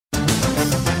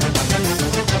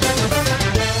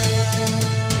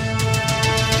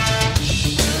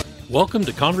Welcome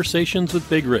to Conversations with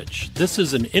Big Rich. This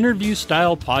is an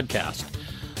interview-style podcast.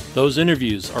 Those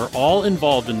interviews are all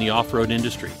involved in the off-road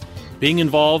industry. Being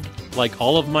involved, like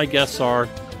all of my guests are,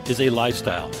 is a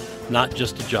lifestyle, not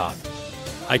just a job.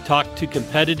 I talk to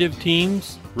competitive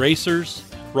teams, racers,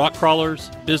 rock crawlers,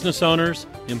 business owners,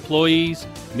 employees,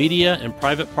 media, and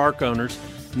private park owners,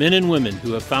 men and women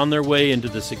who have found their way into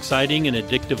this exciting and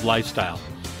addictive lifestyle.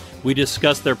 We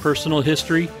discuss their personal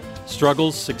history,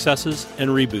 struggles, successes,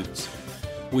 and reboots.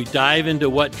 We dive into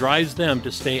what drives them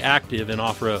to stay active and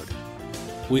off-road.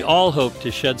 We all hope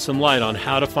to shed some light on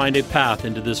how to find a path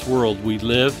into this world we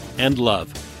live and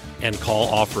love and call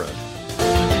off-road.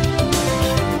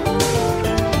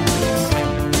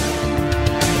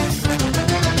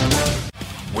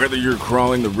 Whether you're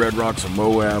crawling the Red Rocks of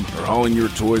Moab or hauling your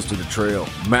toys to the trail,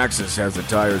 Maxxis has the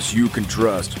tires you can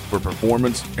trust for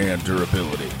performance and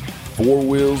durability. 4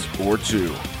 wheels or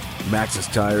 2.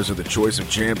 Maxxis tires are the choice of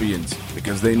champions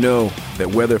because they know that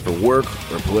whether for work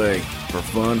or play, for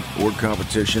fun or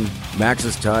competition,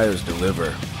 Maxxis tires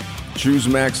deliver. Choose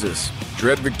Maxxis.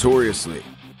 Tread victoriously.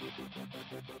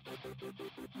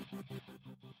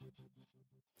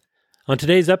 On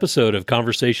today's episode of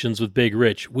Conversations with Big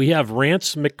Rich, we have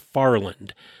Rance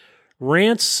McFarland.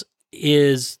 Rance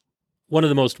is one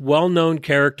of the most well-known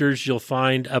characters you'll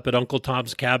find up at Uncle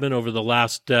Tom's Cabin over the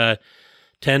last 10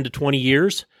 to 20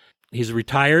 years. He's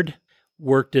retired,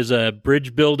 worked as a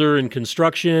bridge builder in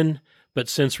construction, but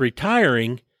since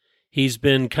retiring, he's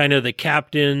been kind of the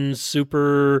captain,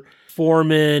 super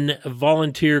foreman,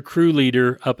 volunteer crew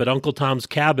leader up at Uncle Tom's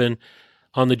Cabin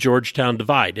on the Georgetown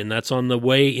Divide, and that's on the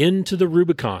way into the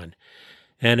Rubicon.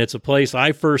 And it's a place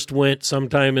I first went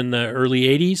sometime in the early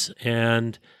 80s,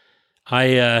 and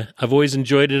I've always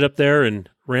enjoyed it up there, and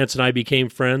Rance and I became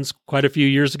friends quite a few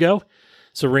years ago.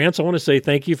 So, Rance, I want to say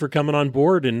thank you for coming on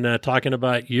board and talking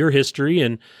about your history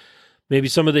and maybe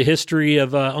some of the history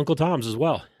of Uncle Tom's as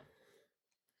well.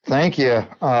 Thank you.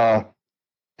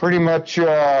 Pretty much,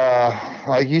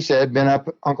 like you said, been up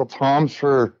at Uncle Tom's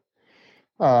for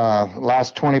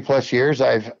last 20 plus years.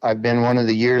 I've been one of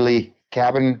the yearly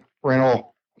cabin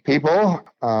rental people.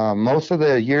 Most of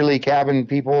the yearly cabin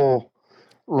people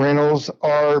rentals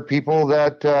are people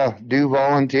that do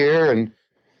volunteer and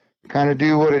kind of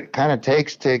do what it kind of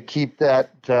takes to keep that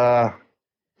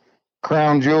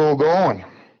crown jewel going.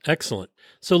 Excellent.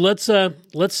 So let's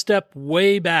step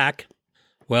way back.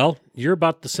 Well, you're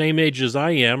about the same age as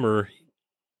I am,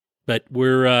 but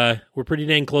we're pretty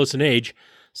dang close in age.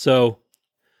 So,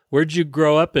 where'd you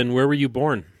grow up and where were you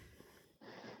born?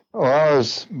 Well, I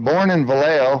was born in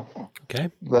Vallejo. Okay.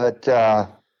 But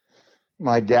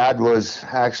my dad was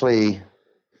actually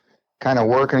kind of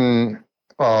working.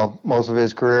 Well, most of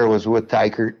his career was with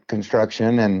Tykert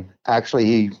Construction, and actually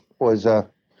he was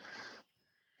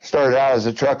started out as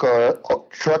a truck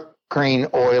crane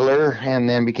oiler, and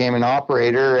then became an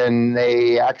operator. And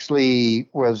they actually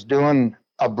was doing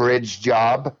a bridge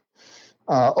job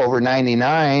over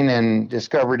 99, and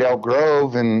discovered Elk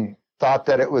Grove, and thought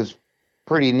that it was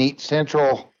pretty neat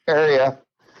central area.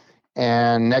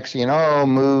 And next thing you know,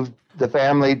 moved the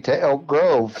family to Elk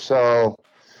Grove. So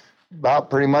about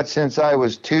pretty much since I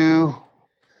was 2,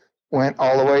 went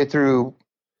all the way through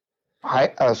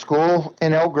school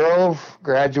in Elk Grove,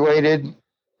 graduated,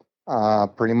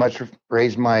 pretty much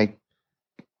raised my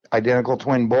identical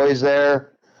twin boys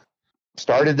there.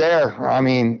 Started there. I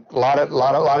mean, a lot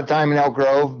of time in Elk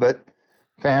Grove, but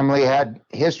family had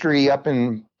history up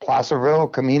in Placerville,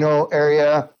 Camino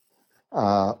area.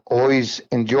 Always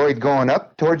enjoyed going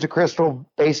up towards the Crystal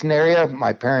Basin area.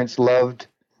 My parents loved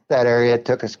that area,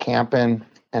 took us camping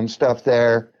and stuff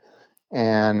there.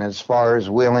 And as far as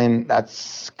wheeling,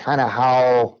 that's kind of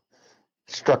how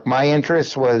struck my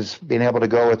interest, was being able to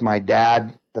go with my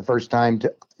dad the first time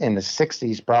in the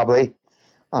 60s probably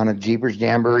on a Jeepers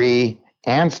Jamboree,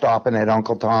 and stopping at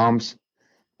Uncle Tom's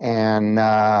and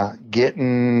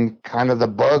getting kind of the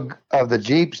bug of the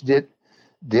Jeeps.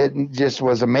 Just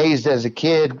was amazed as a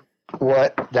kid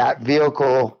what that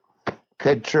vehicle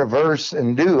could traverse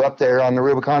and do up there on the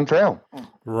Rubicon Trail.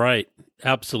 Right.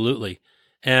 Absolutely.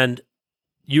 And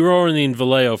you were only in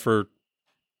Vallejo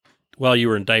you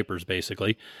were in diapers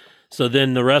basically. So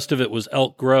then the rest of it was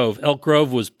Elk Grove. Elk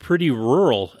Grove was pretty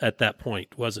rural at that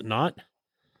point, was it not?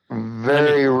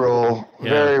 Very rural. Yeah.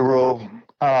 Very rural.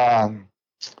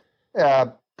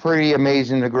 Pretty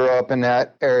amazing to grow up in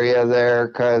that area there,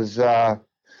 because,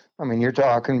 you're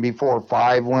talking before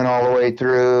 5 went all the way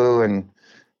through, and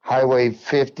Highway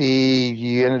 50,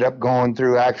 you ended up going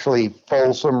through actually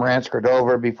Folsom, Ranch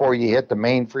Cordova before you hit the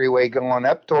main freeway going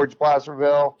up towards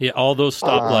Placerville. Yeah, all those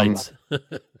stoplights.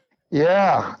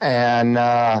 Yeah, and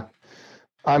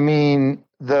I mean,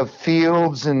 the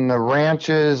fields and the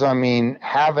ranches, I mean,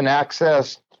 having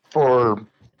access for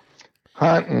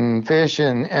hunting,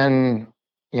 fishing, and,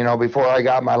 before I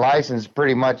got my license,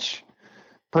 pretty much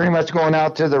going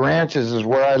out to the ranches is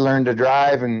where I learned to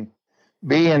drive and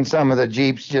be in some of the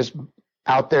Jeeps just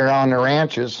out there on the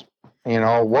ranches,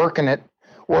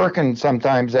 working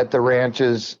sometimes at the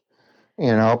ranches,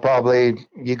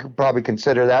 you could probably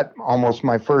consider that almost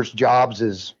my first jobs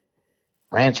is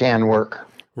ranch hand work.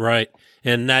 Right.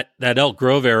 And that Elk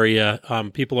Grove area,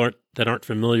 people aren't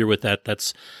familiar with that.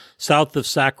 That's south of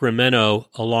Sacramento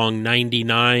along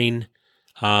 99,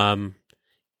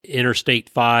 Interstate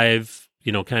 5,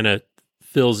 kind of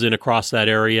fills in across that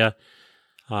area.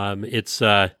 It's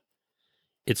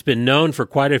been known for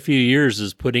quite a few years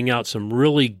as putting out some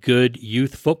really good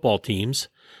youth football teams.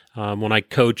 When I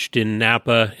coached in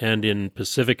Napa and in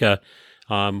Pacifica,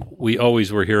 we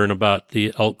always were hearing about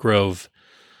the Elk Grove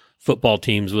football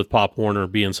teams with Pop Warner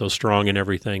being so strong and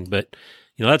everything. But,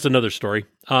 that's another story.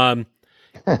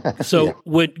 So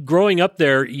when growing up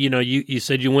there, you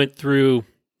said you went through,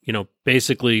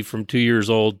 basically from 2 years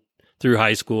old through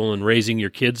high school and raising your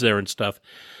kids there and stuff.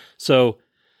 So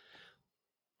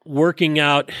working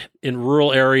out in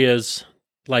rural areas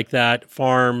like that,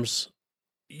 farms,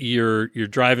 you're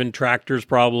driving tractors,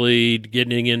 probably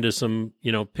getting into some,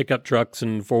 pickup trucks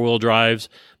and 4-wheel drives,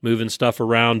 moving stuff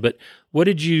around. But what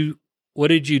did you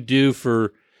do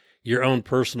for your own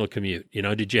personal commute?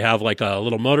 Did you have like a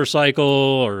little motorcycle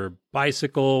or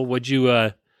bicycle? What'd you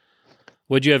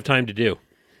have time to do?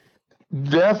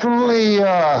 Definitely,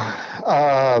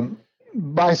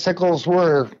 bicycles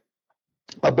were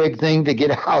a big thing to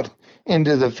get out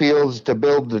into the fields to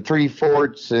build the tree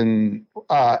forts. And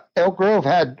Elk Grove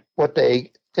had I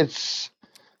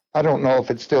don't know if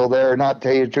it's still there or not, to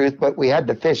tell you the truth, but we had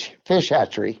the fish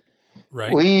hatchery.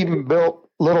 Right. We even built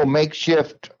little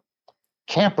makeshift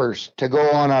campers to go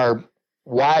on our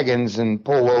wagons and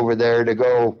pull over there to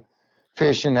go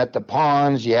fishing at the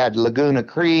ponds. You had Laguna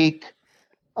Creek.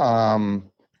 So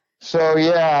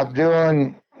yeah,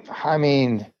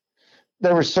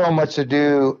 there was so much to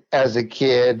do as a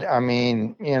kid. I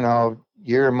mean,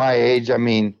 you're my age. I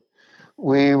mean,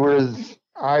 I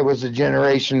was a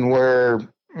generation where,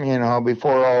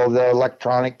 before all the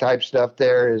electronic type stuff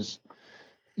there is,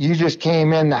 you just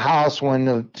came in the house when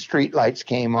the street lights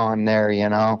came on there,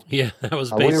 Yeah, that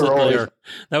was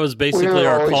basically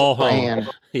our call home.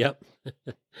 Yep.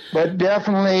 But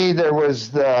definitely there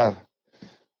was the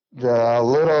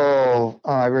little,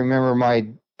 I remember my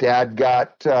dad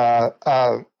got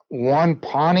one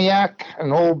Pontiac,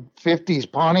 an old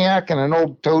 50s Pontiac, and an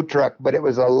old tow truck, but it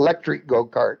was an electric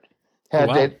go-kart.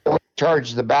 To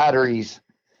charge the batteries.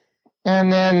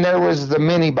 And then there was the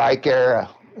mini bike era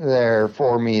there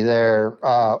for me there.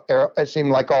 It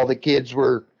seemed like all the kids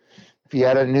were, if you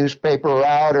had a newspaper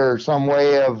route or some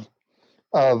way of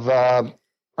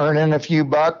earning a few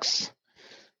bucks,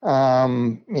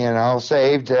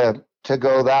 saved to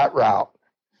go that route.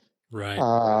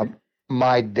 Right.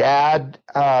 My dad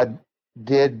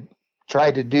did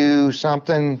try to do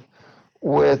something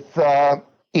with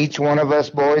each one of us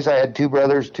boys. I had 2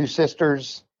 brothers, 2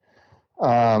 sisters.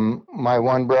 My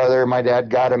one brother, my dad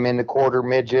got him into quarter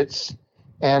midgets,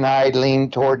 and I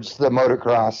leaned towards the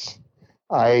motocross.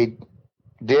 I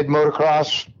did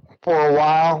motocross for a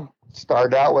while,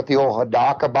 started out with the old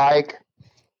Hadaka bike,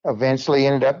 eventually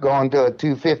ended up going to a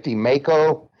 250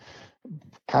 Mako,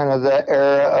 kind of the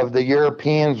era of the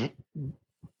Europeans.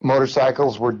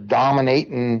 Motorcycles were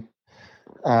dominating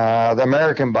the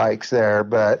American bikes there,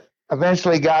 but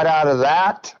eventually got out of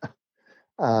that.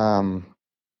 And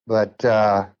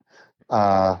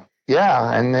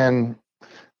then,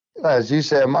 as you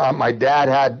said, my dad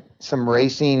had some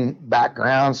racing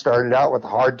background, started out with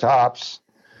hard tops,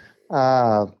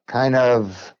 got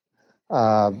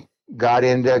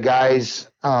into guys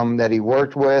that he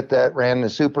worked with that ran the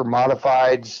super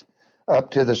modifieds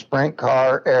up to the sprint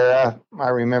car era. I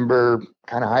remember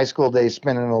kind of high school days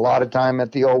spending a lot of time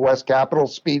at the old West Capitol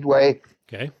Speedway.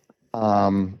 Okay.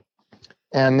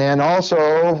 And then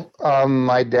also,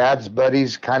 my dad's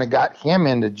buddies kind of got him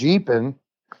into Jeeping.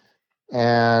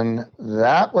 And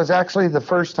that was actually the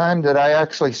first time that I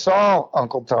actually saw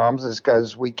Uncle Tom's, is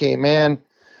because we came in,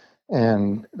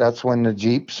 and that's when the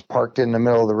Jeeps parked in the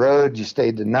middle of the road. You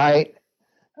stayed the night,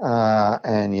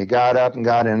 and you got up and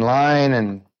got in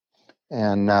line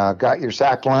and got your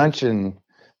sack lunch, and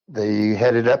you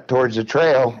headed up towards the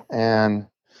trail. And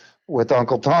with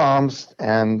Uncle Tom's,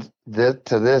 and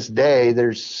to this day,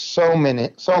 there's so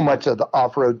much of the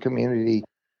off-road community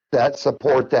that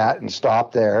support that and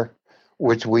stop there,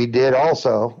 which we did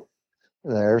also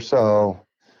there. So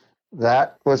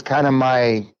that was kind of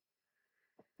my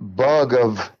bug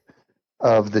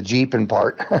of the Jeeping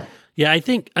part. Yeah, I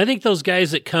think those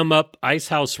guys that come up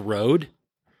Icehouse Road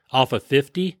off of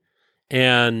 50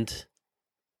 and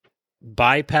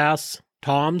bypass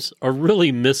Tom's are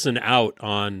really missing out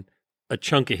on a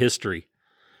chunk of history.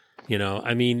 You know,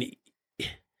 I mean,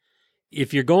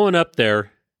 if you're going up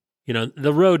there, you know,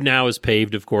 the road now is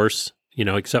paved, of course, you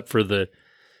know, except for the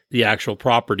actual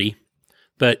property.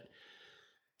 But,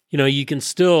 you know, you can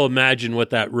still imagine what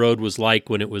that road was like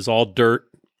when it was all dirt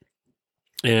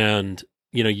and,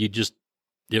 you know,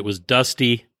 it was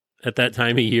dusty at that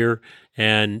time of year.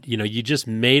 And, you know, you just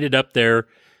made it up there,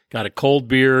 got a cold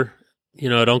beer, you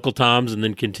know, at Uncle Tom's, and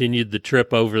then continued the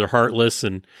trip over the Heartless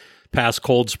and past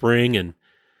Cold Spring and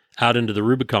out into the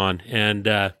Rubicon. And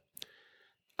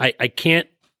I can't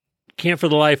for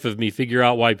the life of me figure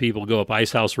out why people go up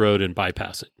Icehouse Road and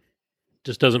bypass it.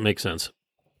 Just doesn't make sense.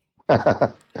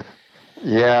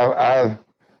 Yeah,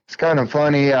 it's kind of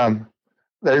funny.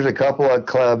 There's a couple of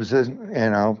clubs, you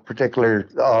know, particularly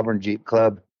the Auburn Jeep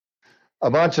Club. A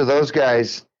bunch of those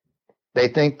guys, they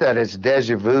think that it's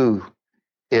deja vu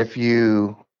if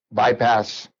you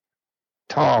bypass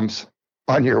Tom's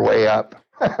on your way up.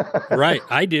 Right,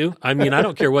 I do. I mean, I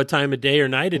don't care what time of day or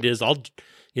night it is.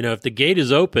 You know, if the gate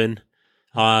is open,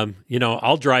 you know,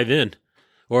 I'll drive in,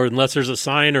 or unless there's a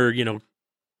sign or you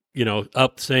know,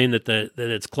 up saying that that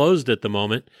it's closed at the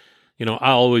moment, you know,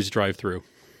 I'll always drive through.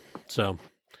 So,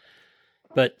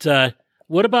 but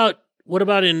what about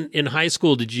in high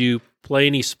school? Did you play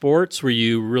any sports? Were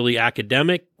you really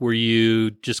academic? Were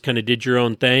you just kind of did your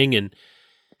own thing and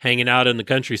hanging out in the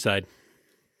countryside?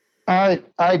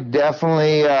 I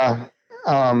definitely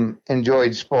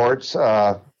enjoyed sports.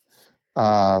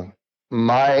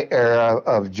 My era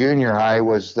of junior high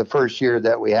was the first year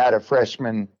that we had a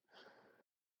freshman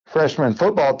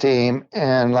football team,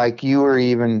 and like you were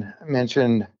even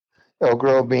mentioned, Elk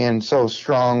Grove being so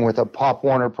strong with a Pop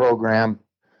Warner program.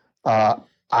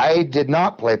 I did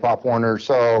not play Pop Warner,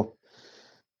 so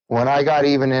when I got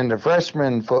even into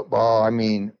freshman football, I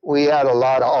mean, we had a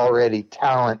lot of already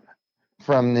talent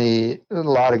from a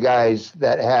lot of guys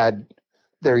that had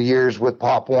their years with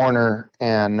Pop Warner,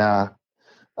 and that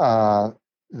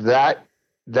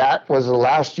was the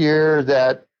last year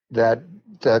that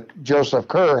Joseph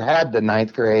Kerr had the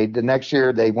ninth grade. The next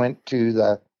year they went to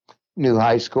the new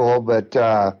high school, but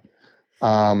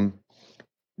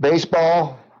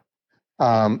baseball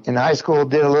in high school,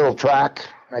 did a little track.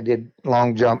 I did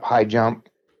long jump, high jump,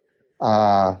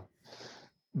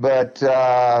 but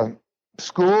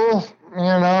school, you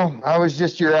know, I was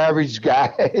just your average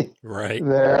guy right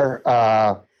there.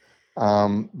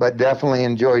 But definitely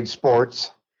enjoyed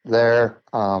sports there.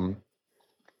 And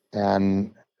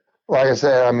like I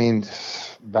said, I mean,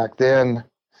 back then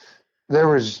there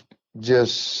was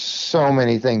just so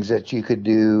many things that you could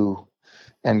do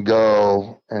and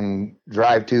go and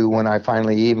drive to when I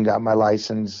finally even got my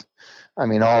license. I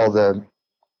mean, all the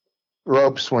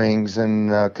rope swings and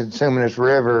Cosumnes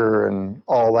River and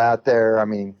all that there. I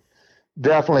mean,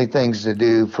 definitely things to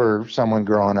do for someone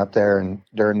growing up there and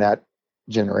during that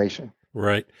generation.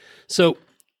 Right. So,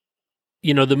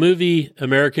 you know, the movie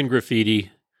American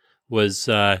Graffiti was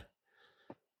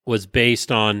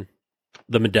based on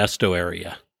the Modesto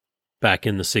area back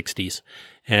in the 60s.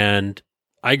 And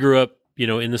I grew up, you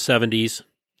know, in the 70s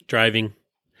driving,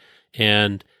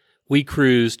 and we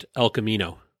cruised El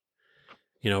Camino,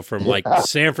 you know, from like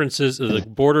San Francisco, the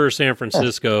border of San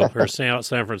Francisco or San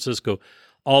Francisco,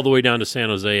 all the way down to San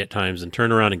Jose at times, and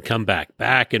turn around and come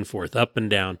back and forth, up and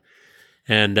down.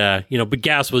 And, you know, but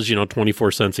gas was, you know,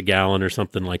 24 cents a gallon or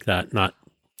something like that, not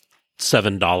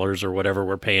 $7 or whatever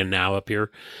we're paying now up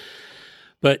here.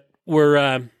 But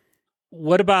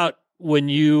what about when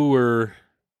you were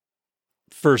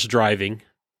first driving?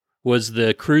 Was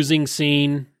the cruising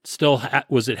scene still,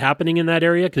 was it happening in that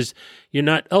area? Because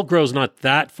Elk Grove's not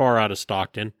that far out of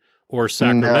Stockton or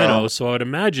Sacramento. No. So I would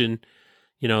imagine,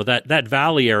 you know, that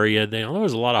valley area, there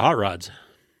was a lot of hot rods.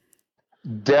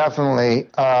 Definitely.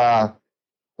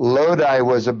 Lodi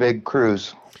was a big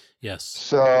cruise. Yes.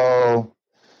 So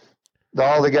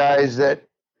all the guys that,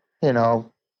 you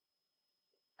know,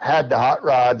 had the hot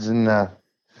rods and the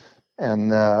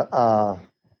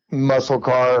muscle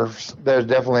cars. There's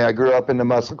definitely, I grew up in the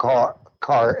muscle car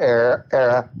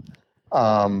era.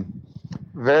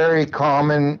 Very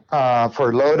common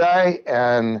for Lodi,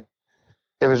 and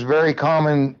it was very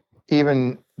common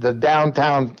even the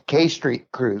downtown K Street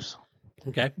cruise.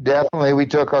 Okay. Definitely, we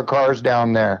took our cars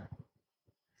down there.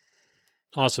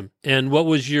 Awesome. And what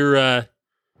was your,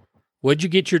 what'd you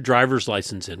get your driver's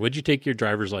license in? What'd you take your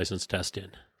driver's license test in?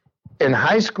 in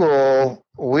high school,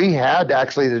 we had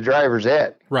actually the driver's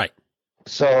ed. Right.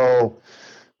 So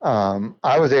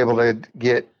I was able to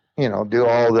get, do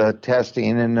all the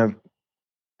testing and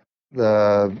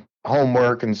the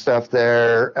homework and stuff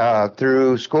there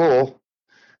through school.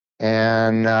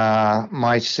 And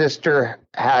my sister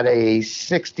had a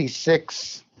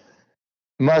 66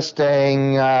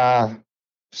 Mustang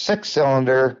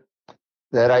 6-cylinder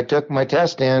that I took my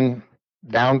test in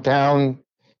downtown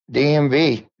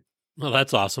DMV. Well,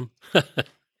 that's awesome.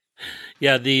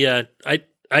 Yeah,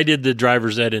 I did the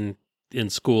driver's ed in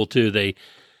school too. They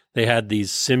had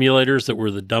these simulators that were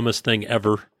the dumbest thing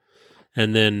ever.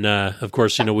 And then, of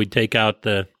course, we'd take out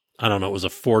it was a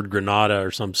Ford Granada or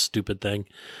some stupid thing.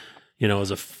 It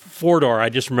was a 4-door. I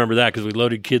just remember that because we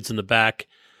loaded kids in the back,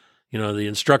 the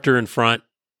instructor in front,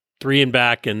 3 in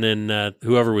back, and then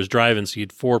whoever was driving. So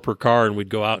you'd 4 per car, and we'd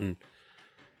go out and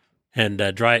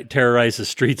terrorize the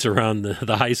streets around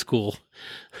the high school.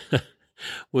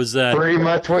 Was pretty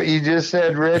much what you just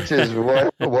said, Rich, is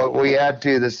what we had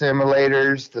to. The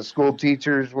simulators, the school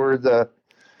teachers were that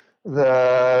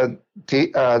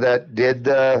did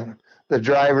the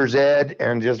driver's ed,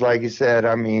 and just like you said,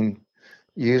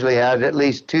 usually had at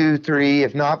least 2, 3,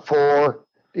 if not 4,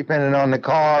 depending on the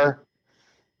car.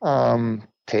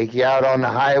 Take you out on the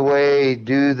highway,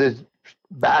 do the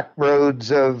back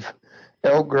roads of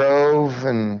Elk Grove,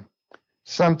 and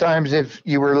sometimes if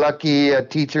you were lucky, a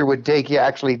teacher would take you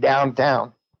actually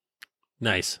downtown.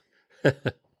 Nice.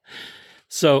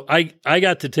 So I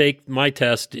got to take my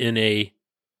test in a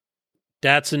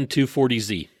Datsun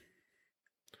 240Z.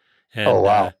 And, oh,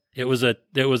 wow. It was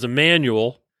a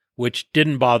manual, which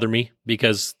didn't bother me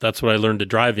because that's what I learned to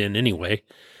drive in anyway,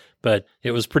 but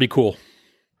it was pretty cool.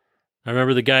 I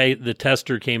remember the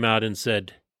tester came out and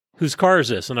said, "Whose car is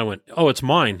this?" And I went, "Oh, it's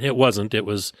mine." It wasn't. It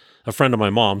was a friend of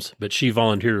my mom's, but she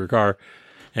volunteered her car.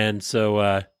 And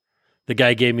so the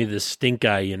guy gave me this stink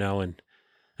eye, and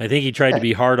I think he tried to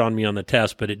be hard on me on the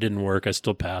test, but it didn't work. I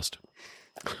still passed.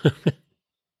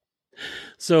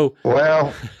 So,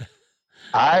 well,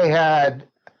 I had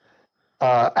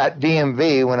at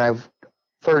DMV when I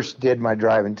first did my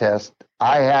driving test,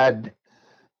 I had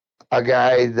a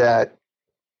guy that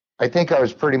I think I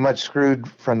was pretty much screwed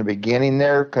from the beginning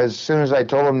there, because as soon as I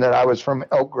told him that I was from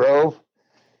Elk Grove,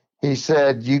 he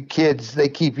said, "You kids, they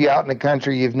keep you out in the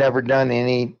country. You've never done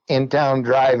any in-town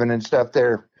driving and stuff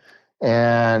there."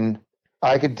 And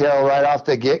I could tell right off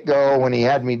the get-go when he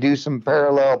had me do some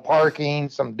parallel parking,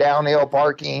 some downhill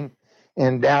parking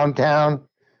in downtown.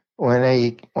 When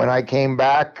I came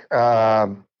back,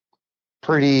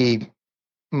 pretty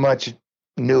much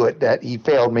knew it that he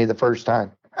failed me the first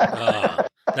time.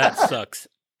 That sucks.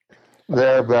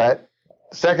 There, but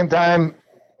second time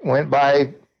went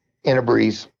by in a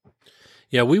breeze.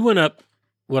 Yeah, we went up.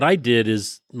 What I did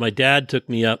is my dad took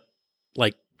me up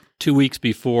like 2 weeks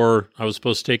before I was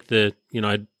supposed to take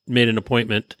I made an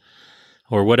appointment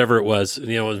or whatever it was.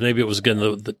 Maybe it was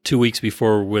the 2 weeks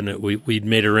before when we'd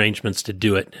made arrangements to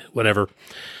do it, whatever.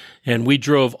 And we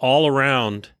drove all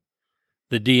around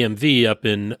the DMV up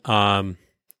in,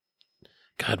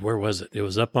 where was it? It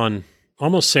was up on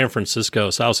almost San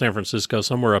Francisco, South San Francisco,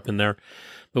 somewhere up in there.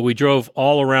 But we drove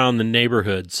all around the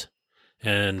neighborhoods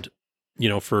and,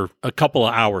 for a couple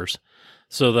of hours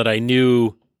so that I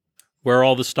knew where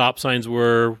all the stop signs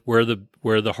were, where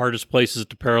the hardest places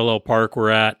to parallel park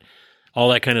were at, all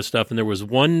that kind of stuff. And there was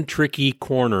one tricky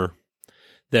corner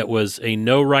that was a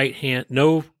no right hand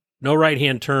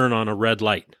turn on a red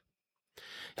light.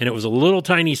 And it was a little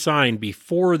tiny sign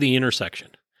before the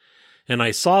intersection. And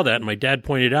I saw that, and my dad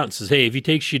pointed out and says, "Hey, if he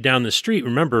takes you down the street,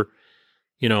 remember,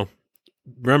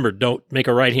 don't make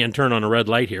a right-hand turn on a red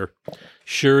light here."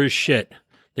 Sure as shit,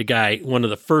 one of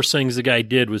the first things the guy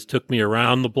did was took me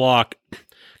around the block,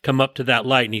 come up to that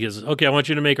light, and he goes, "Okay, I want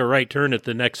you to make a right turn at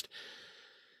the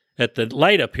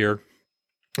light up here."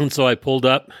 And so I pulled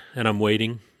up, and I'm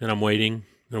waiting, and I'm waiting,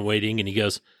 and I'm waiting, and he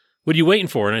goes, "What are you waiting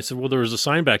for?" And I said, "Well, there was a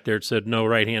sign back there that said no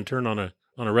right-hand turn on a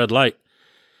red light."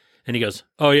 And he goes,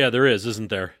 "Oh, yeah, there is,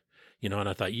 isn't there?" And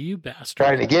I thought, "You bastard."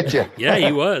 Trying to get you. Yeah,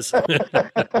 he was.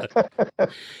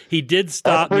 He did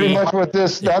stop That's pretty me. much what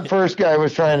that first guy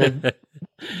was trying to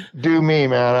do me,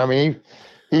 man.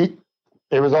 It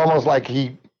was almost like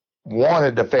he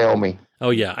wanted to fail me. Oh,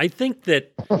 yeah. I think,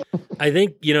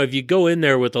 if you go in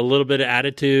there with a little bit of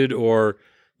attitude or,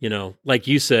 like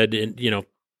you said, and,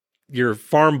 you're a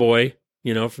farm boy,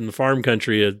 from the farm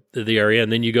country of the area,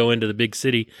 and then you go into the big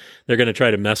city, they're going to try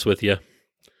to mess with you.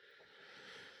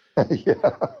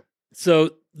 Yeah.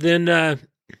 So then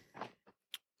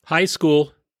high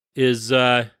school is,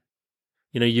 you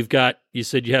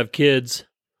said you have kids,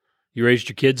 You raised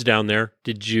your kids down there.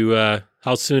 Did you,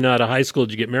 how soon out of high school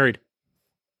did you get married?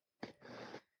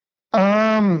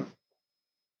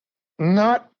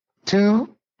 Not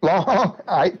too long.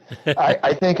 I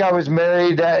think I was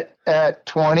married at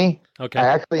 20. Okay. I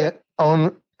actually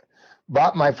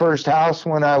bought my first house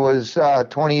when I was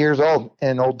 20 years old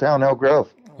in Old Town Elk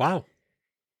Grove. Wow.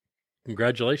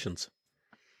 Congratulations.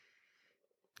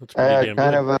 That's pretty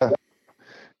damn good.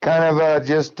 Kind of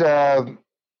just a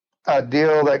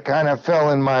deal that kind of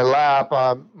fell in my lap.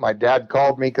 My dad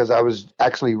called me because I was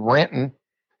actually renting,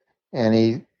 and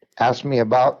he asked me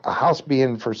about a house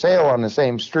being for sale on the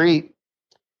same street.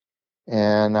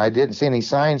 And I didn't see any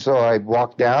signs, so I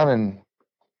walked down and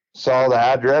saw the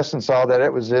address and saw that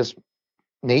it was this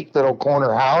neat little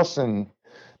corner house, and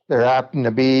there happened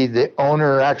to be the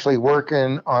owner actually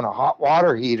working on a hot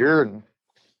water heater, and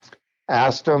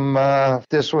asked him if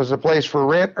this was a place for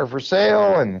rent or for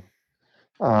sale, and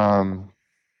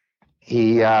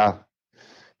he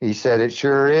said it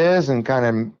sure is, and kind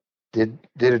of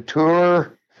did a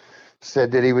tour,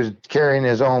 said that he was carrying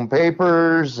his own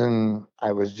papers, and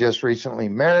I was just recently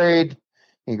married.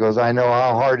 He goes, I know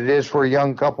how hard it is for a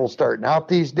young couple starting out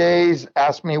these days.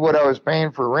 Asked me what I was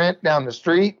paying for rent down the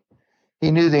street.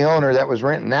 He knew the owner that was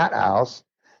renting that house,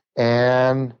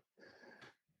 and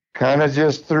kind of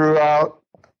just threw out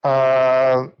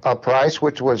a price,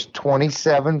 which was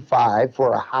 $27,500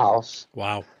 for a house.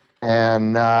 Wow.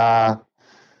 And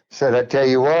said, I tell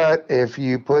you what, if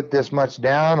you put this much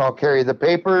down, I'll carry the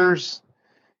papers.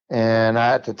 And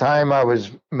at the time I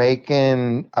was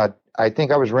making, I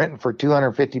think I was renting for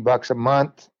 $250 a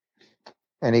month.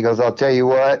 And he goes, I'll tell you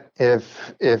what,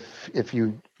 if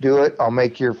you do it, I'll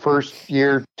make your first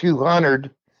year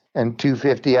 $200 and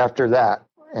 $250 after that.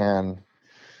 And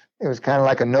it was kind of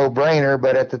like a no-brainer,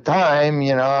 but at the time,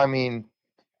 I mean,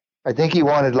 I think he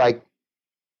wanted like,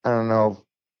 I don't know,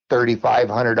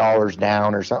 $3,500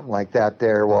 down or something like that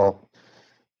there. Well,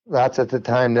 that's at the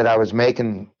time that I was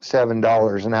making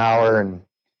 $7 an hour,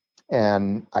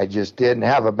 and I just didn't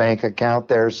have a bank account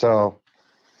there. So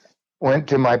went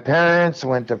to my parents,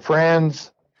 went to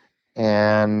friends,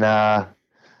 and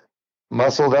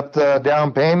muscled up the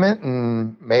down payment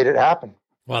and made it happen.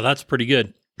 Wow, that's pretty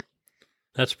good.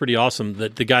 That's pretty awesome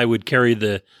that the guy would carry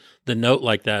the note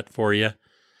like that for you.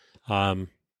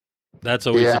 That's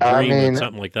always a dream when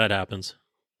something like that happens.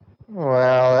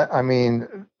 Well, I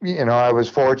mean, I was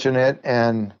fortunate,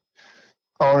 and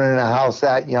owning a house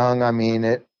that young, I mean,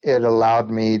 it allowed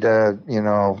me to,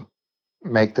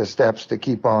 make the steps to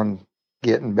keep on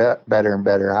getting better and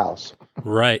better house.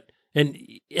 Right. And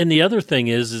the other thing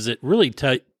is it really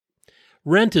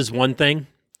rent is one thing,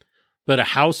 but a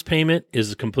house payment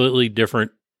is a completely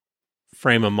different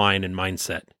frame of mind and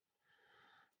mindset.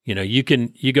 If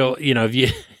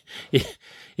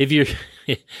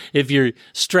you're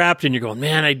strapped and you're going,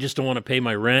 man, I just don't want to pay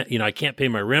my rent. I can't pay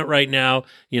my rent right now.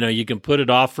 You can put it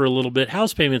off for a little bit.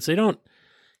 House payments, they don't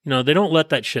let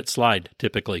that shit slide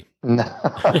typically. No.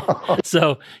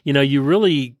 So,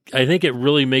 I think it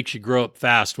really makes you grow up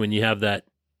fast when you have a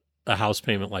house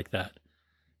payment like that.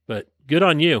 But good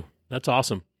on you. That's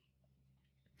awesome.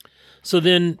 So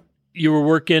then you were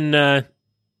working at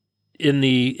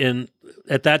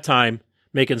that time,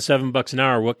 making $7 an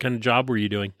hour. What kind of job were you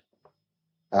doing?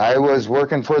 I was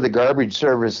working for the garbage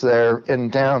service there in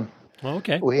town. Oh,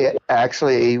 okay. We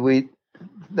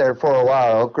there for a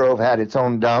while, Oak Grove had its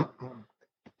own dump,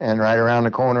 and right around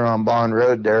the corner on Bond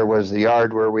Road there was the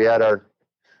yard where we had our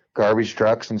garbage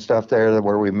trucks and stuff there,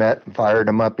 where we met and fired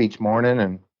them up each morning.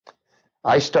 And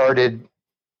I started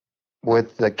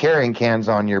with the carrying cans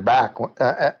on your back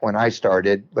when I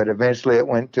started, but eventually it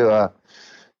went to a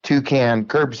 2-can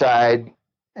curbside,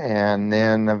 and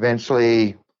then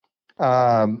eventually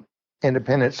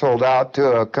Independent sold out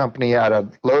to a company out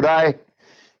of Lodi,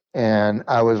 and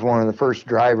I was one of the first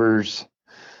drivers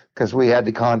because we had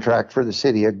the contract for the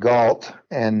city of Galt,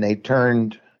 and they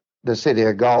turned the city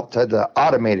of Galt to the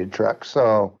automated truck.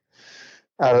 So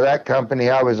out of that company,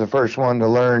 I was the first one to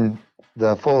learn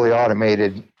the fully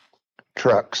automated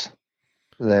trucks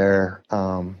there.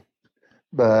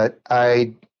 But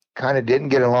I kind of didn't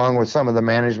get along with some of the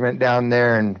management down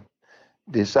there and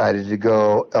decided to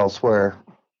go elsewhere.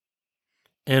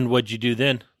 And what'd you do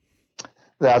then?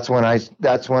 That's when I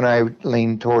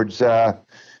leaned towards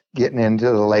getting into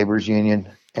the labor's union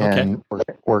and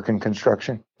working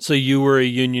construction. So you were a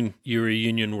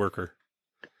union worker.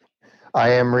 I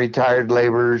am retired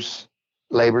labor's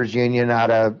union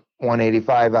out of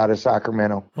 185 out of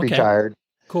Sacramento. Okay. Retired.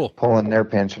 Cool. Pulling their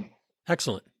pension.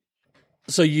 Excellent.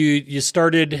 So you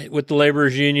started with the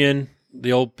laborers union,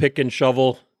 the old pick and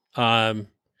shovel. I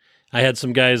I had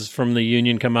some guys from the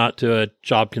union come out to a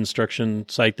job construction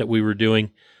site that we were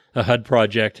doing, a HUD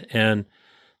project, and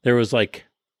there was like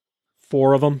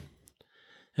 4 of them.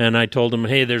 And I told them,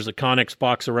 hey, there's a Connex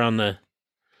box around the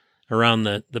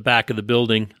back of the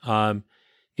building. You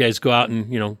guys go out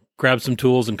and, grab some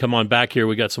tools and come on back here.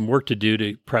 We got some work to do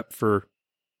to prep for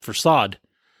sod.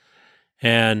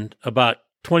 And about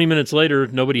 20 minutes later,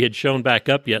 nobody had shown back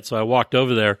up yet. So I walked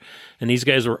over there, and these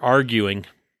guys were arguing.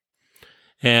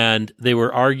 And they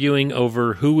were arguing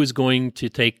over who was going to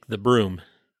take the broom.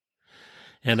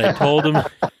 And I told them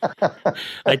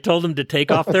to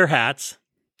take off their hats,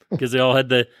 because they all had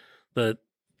the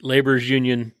laborers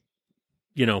union,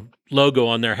 logo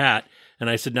on their hat. And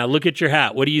I said, now look at your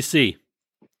hat. What do you see?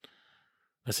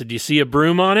 I said, do you see a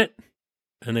broom on it?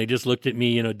 And they just looked at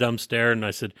me, dumb stare. And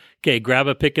I said, okay, grab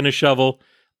a pick and a shovel.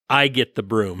 I get the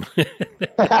broom.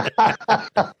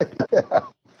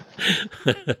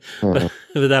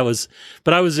 but I was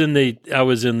in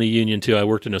the union too. I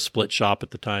worked in a split shop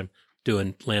at the time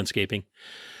doing landscaping.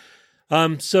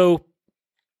 So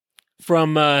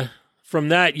from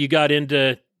that, you got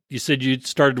into, you said you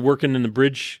started working in the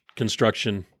bridge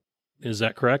construction. Is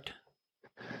that correct?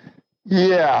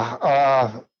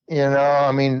 Yeah.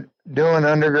 Doing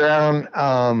underground,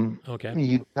 okay.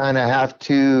 You kind of have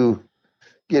to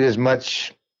get as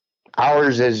much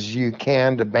hours as you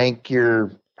can to bank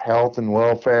your health and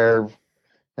welfare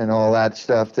and all that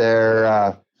stuff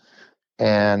there.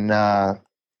 Come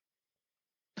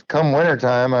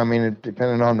wintertime,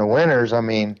 depending on the winters,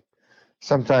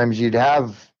 sometimes you'd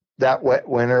have that wet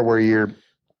winter where you're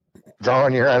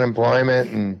drawing your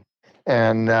unemployment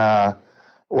and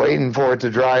waiting for it to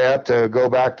dry up to go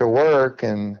back to work.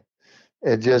 And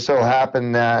it just so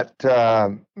happened that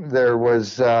there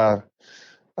was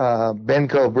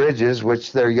Benco Bridges,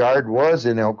 which their yard was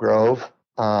in Elk Grove.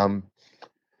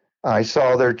 I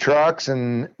saw their trucks,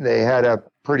 and they had a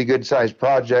pretty good sized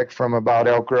project from about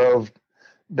Elk Grove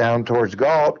down towards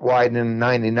Galt, widening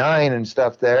 99 and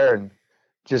stuff there, and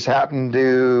just happened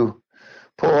to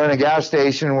pull in a gas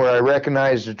station where I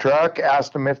recognized the truck,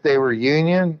 asked them if they were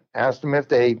union, asked them if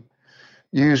they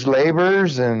used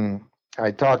laborers, and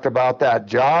I talked about that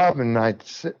job, and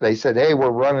they said, hey, we're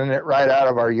running it right out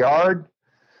of our yard.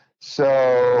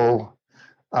 So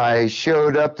I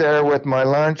showed up there with my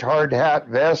lunch, hard hat,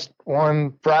 vest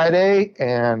one Friday,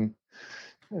 and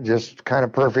just kind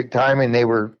of perfect timing. They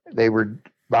were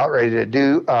about ready to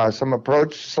do some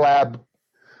approach slab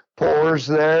pours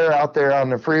out there on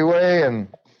the freeway, and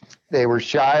they were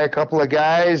shy a couple of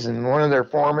guys, and one of their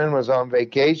foremen was on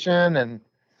vacation, and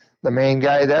the main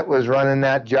guy that was running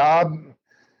that job,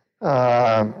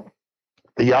 the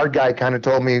yard guy kind of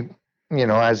told me,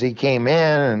 as he came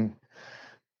in, and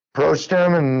approached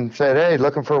him and said, hey,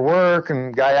 looking for work.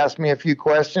 And guy asked me a few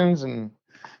questions and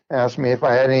asked me if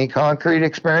I had any concrete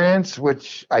experience,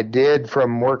 which I did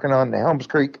from working on the Helms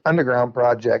Creek Underground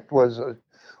project. Was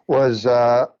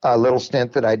a little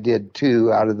stint that I did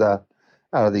too out of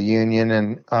the union.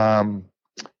 And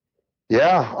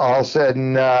all said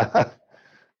and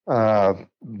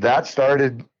that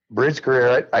started bridge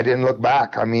career. I didn't look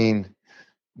back.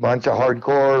 Bunch of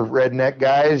hardcore redneck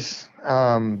guys,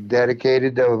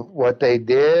 dedicated to what they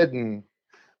did, and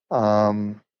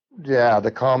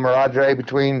the camaraderie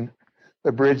between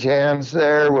the bridge hands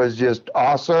there was just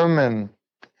awesome, and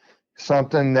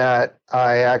something that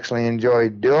I actually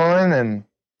enjoyed doing. And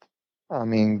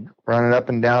running up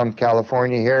and down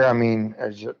California here,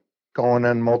 as you're going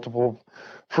on multiple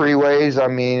freeways,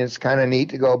 it's kind of neat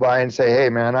to go by and say, hey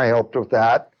man, I helped with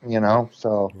that,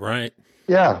 so. Right.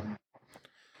 Yeah.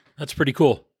 That's pretty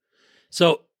cool.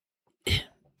 So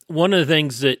one of the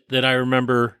things that I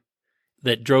remember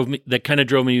that kind of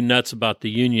drove me nuts about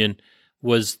the union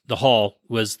was the hall,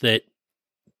 was that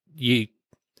it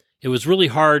was really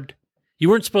hard. You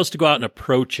weren't supposed to go out and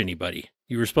approach anybody.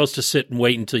 You were supposed to sit and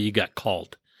wait until you got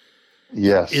called.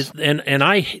 Yes.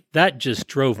 That just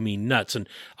drove me nuts. And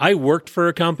I worked for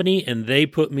a company, and they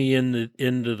put me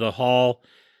into the hall,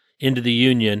 into the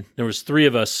union. There was 3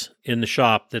 of us in the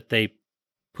shop that they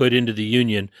put into the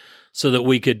union so that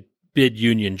we could bid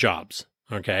union jobs.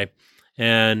 Okay.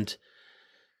 And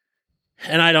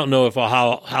I don't know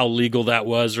how legal that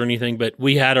was or anything, but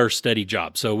we had our steady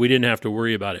job, so we didn't have to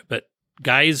worry about it. But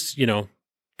guys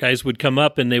would come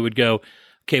up and they would go,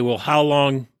 okay, well, how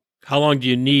long do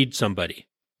you need somebody?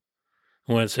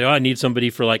 I want to say, I need somebody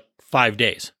for like 5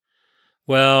 days.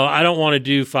 Well, I don't want to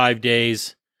do 5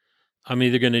 days. I'm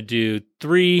either going to do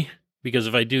 3, because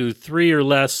if I do 3 or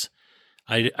less,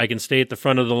 I can stay at the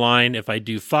front of the line. If I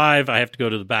do 5, I have to go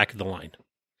to the back of the line.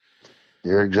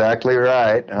 You're exactly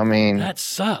right. That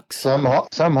sucks. Some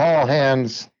hall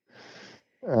hands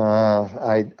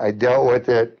I dealt with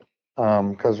it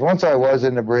because once I was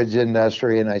in the bridge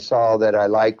industry and I saw that I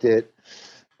liked it,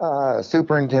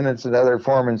 superintendents and other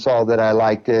foremen saw that I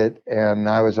liked it, and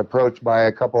I was approached by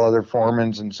a couple other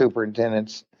foremans and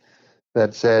superintendents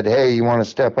that said, "Hey, you want to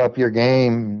step up your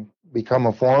game, become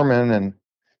a foreman, and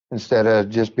instead of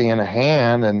just being a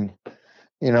hand." And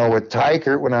with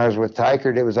Teichert, when I was with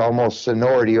Teichert, it was almost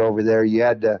seniority over there. You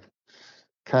had to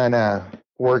kind of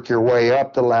work your way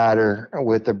up the ladder.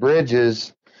 With the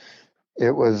bridges,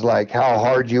 it was like how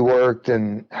hard you worked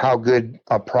and how good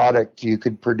a product you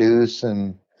could produce,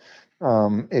 and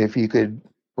if you could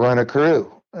run a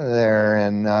crew there.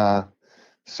 And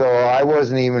so I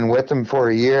wasn't even with them for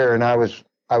a year, and I was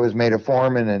made a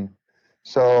foreman. And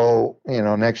so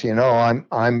next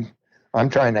I'm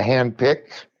trying to hand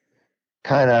pick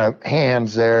kind of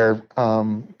hands there,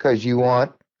 because you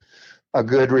want a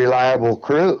good, reliable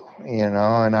crew, and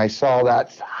I saw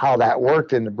how that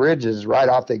worked in the bridges right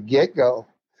off the get-go.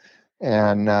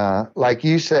 And like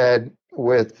you said,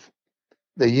 with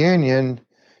the union,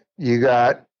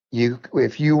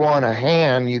 if you want a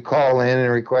hand, you call in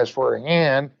and request for a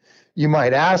hand. You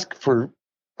might ask for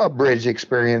a bridge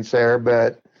experience there,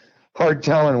 but hard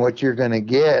telling what you're going to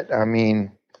get. I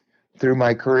mean, through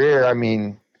my career,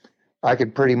 I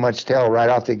could pretty much tell right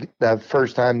off the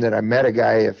first time that I met a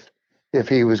guy if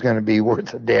he was going to be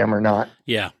worth a damn or not.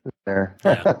 Yeah. There.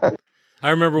 Yeah. I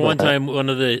remember one time one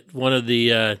of the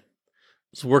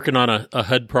was working on a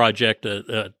HUD project,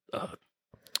 a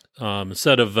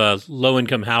set of low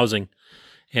income housing,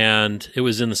 and it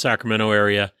was in the Sacramento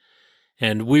area.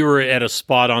 And we were at a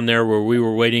spot on there where we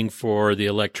were waiting for the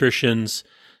electricians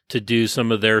to do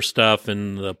some of their stuff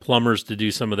and the plumbers to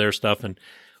do some of their stuff. And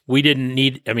we didn't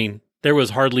need, there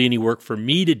was hardly any work for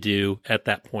me to do at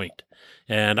that point.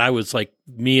 And I was like,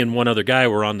 me and one other guy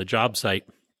were on the job site.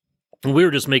 And we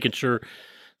were just making sure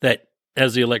that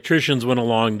as the electricians went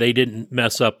along, they didn't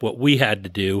mess up what we had to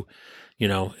do,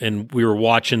 and we were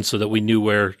watching so that we knew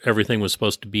where everything was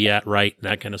supposed to be at right and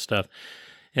that kind of stuff.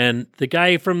 And the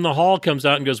guy from the hall comes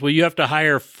out and goes, "Well, you have to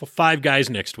hire 5 guys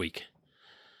next week."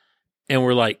 And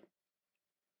we're like,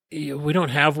 "We don't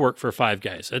have work for 5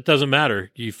 guys. It doesn't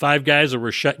matter. You 5 guys or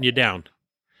we're shutting you down."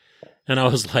 And I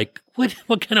was like,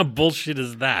 what kind of bullshit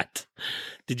is that?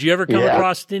 Did you ever come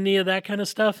across any of that kind of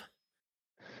stuff?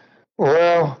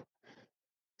 Well,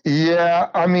 yeah,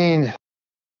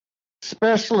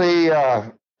 especially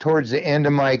towards the end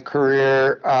of my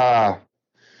career,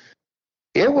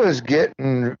 it was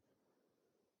getting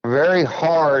very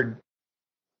hard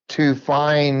to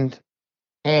find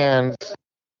hands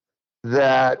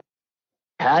that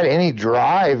had any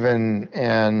drive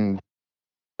and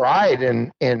pride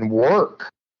in work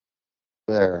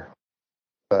there.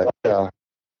 But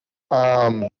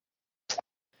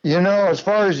as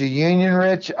far as the union,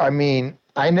 Rich, I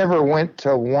never went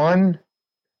to one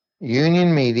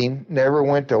union meeting, never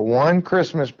went to one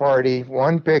Christmas party,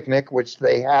 one picnic, which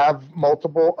they have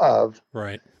multiple of.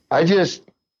 Right. I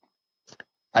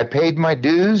paid my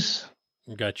dues.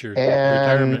 You got your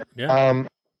retirement. Yeah.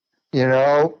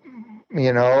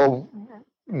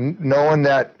 Knowing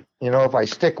that, if I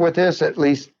stick with this, at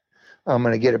least I'm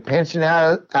going to get a pension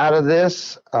out of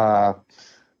this. And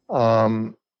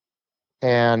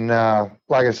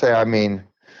like I say,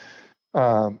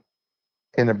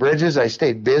 in the bridges, I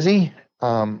stayed busy.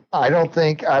 I don't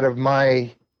think out of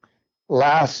my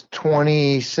last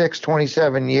 26,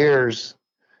 27 years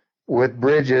with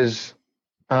bridges,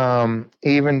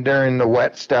 even during the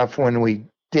wet stuff when we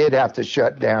did have to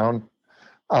shut down,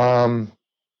 I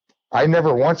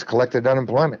never once collected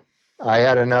unemployment. I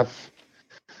had enough,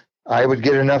 I would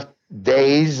get enough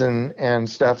days and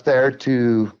stuff there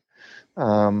to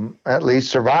at least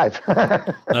survive.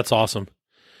 That's awesome.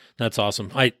 That's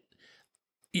awesome. I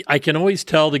can always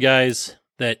tell the guys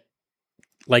that,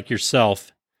 like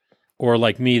yourself or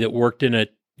like me, that worked in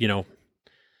it,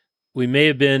 we may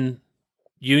have been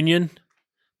union,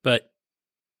 but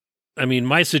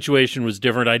my situation was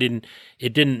different.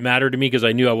 It didn't matter to me because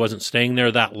I knew I wasn't staying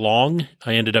there that long.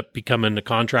 I ended up becoming a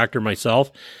contractor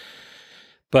myself.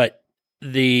 But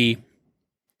the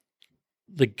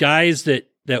guys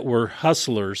that were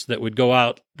hustlers that would go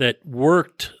out, that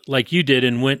worked like you did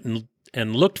and went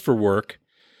and looked for work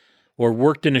or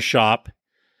worked in a shop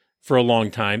for a long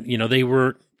time, they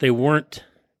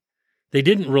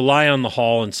didn't rely on the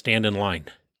hall and stand in line.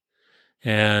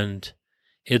 And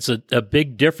it's a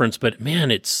big difference, but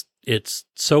man, it's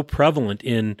so prevalent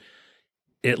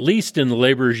at least in the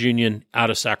laborers union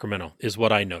out of Sacramento is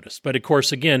what I noticed. But of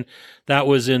course, again, that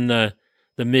was in the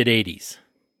mid 80s.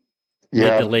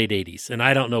 Yeah. mid to late 80s. And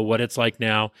I don't know what it's like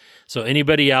now. So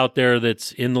anybody out there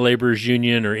that's in the laborers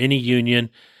union or any union,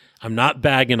 I'm not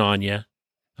bagging on you.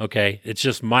 Okay. It's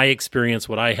just my experience,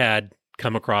 what I had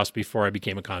come across before I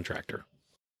became a contractor.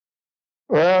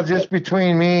 Well, just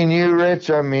between me and you, Rich,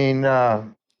 I mean,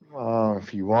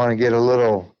 if you want to get a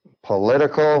little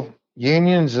political,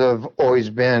 unions have always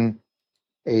been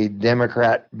a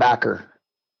Democrat backer.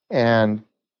 And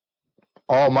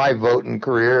all my voting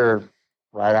career,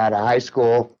 right out of high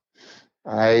school,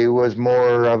 I was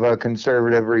more of a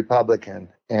conservative Republican.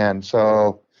 And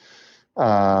so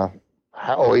I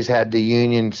always had the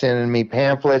union sending me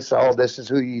pamphlets. Oh, this is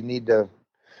who you need to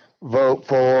vote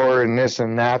for and this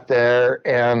and that there.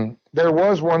 And there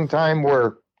was one time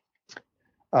where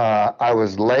I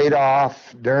was laid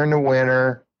off during the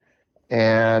winter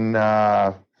and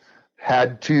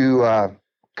had to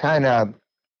kind of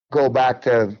go back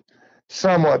to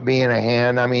somewhat being a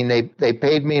hand. I mean, they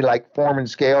paid me like foreman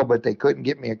scale, but they couldn't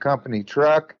get me a company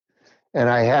truck, and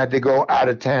I had to go out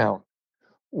of town.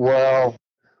 Well,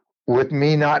 with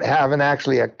me not having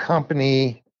actually a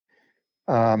company,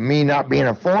 me not being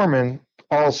a foreman,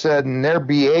 all of a sudden their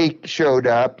BA showed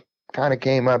up, kind of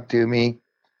came up to me,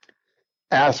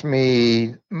 asked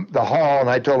me the hall, and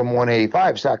I told him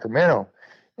 185 Sacramento.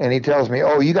 And he tells me,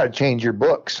 "Oh, you got to change your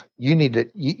books. You need to,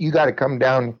 you got to come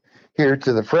down here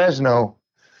to the Fresno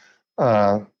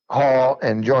hall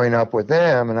and join up with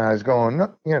them." And I was going,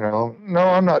 no,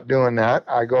 I'm not doing that.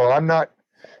 I go, I'm not,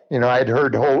 I'd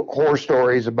heard horror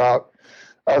stories about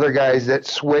other guys that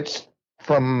switched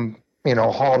from,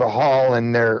 hall to hall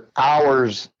and their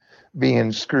hours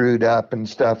being screwed up and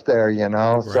stuff there,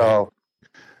 Right. So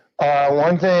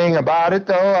one thing about it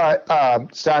though,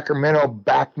 Sacramento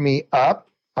backed me up.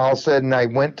 All of a sudden I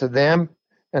went to them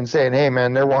and saying, "Hey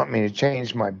man, they're wanting me to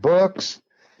change my books,"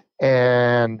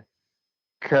 and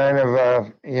kind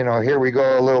of, here we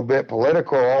go a little bit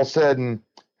political. All of a sudden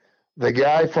the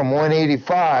guy from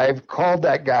 185 called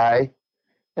that guy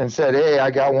and said, "Hey, I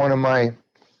got one of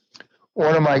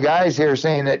my guys here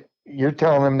saying that you're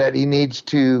telling him that he needs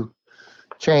to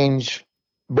change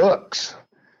books."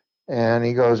 And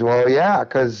he goes, "Well, yeah,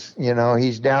 because,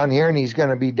 he's down here and he's going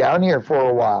to be down here for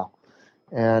a while."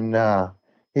 And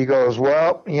he goes,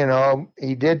 "Well,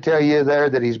 he did tell you there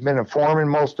that he's been a foreman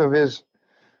most of his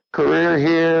career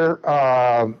here.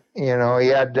 He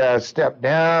had to step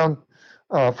down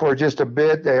for just a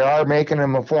bit. They are making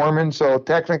him a foreman. So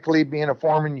technically being a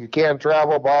foreman, you can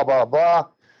travel, blah, blah, blah."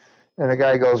 And the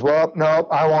guy goes, "Well, no,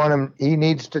 I want him. He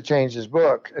needs to change his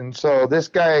book." And so this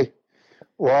guy,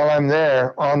 while I'm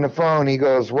there on the phone, he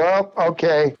goes, "Well,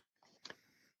 okay.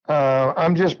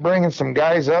 I'm just bringing some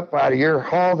guys up out of your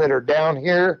hall that are down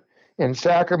here in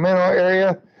Sacramento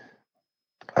area.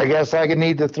 I guess I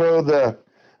need to throw the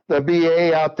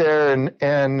BA out there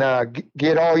and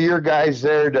get all your guys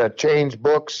there to change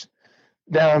books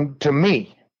down to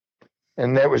me."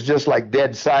 And that was just like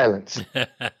dead silence.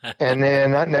 And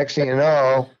then next thing you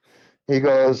know, he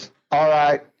goes, "All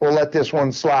right, we'll let this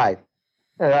one slide."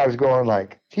 And I was going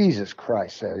like, Jesus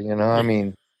Christ, I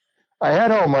mean, I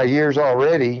had all my years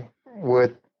already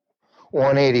with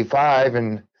 185.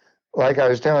 And like I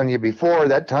was telling you before,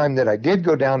 that time that I did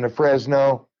go down to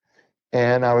Fresno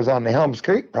and I was on the Helms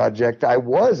Creek project, I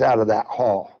was out of that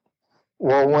hall.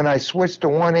 Well, when I switched to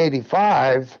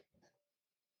 185,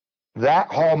 that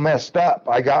hall messed up.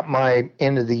 I got my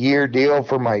end of the year deal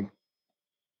for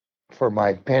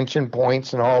my pension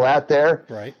points and all that there.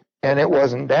 Right. And it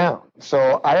wasn't down.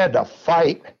 So I had to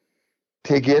fight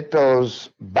to get those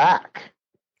back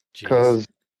because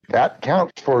that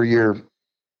counts for your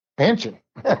pension.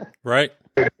 Right.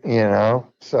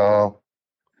 So.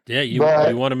 Yeah, you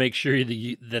want to make sure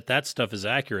that stuff is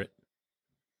accurate.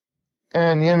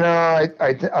 And,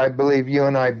 I believe you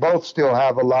and I both still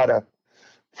have a lot of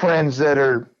friends that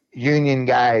are union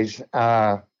guys.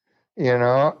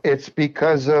 It's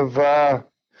because of,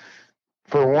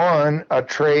 for one, a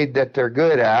trade that they're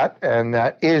good at, and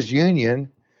that is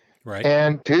union. Right.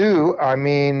 And two, I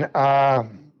mean, I'm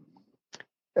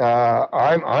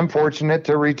fortunate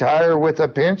to retire with a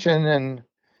pension,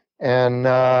 and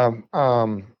I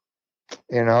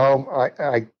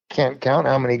can't count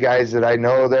how many guys that I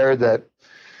know there that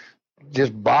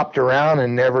just bopped around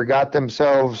and never got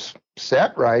themselves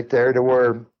set right there to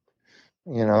where,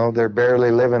 they're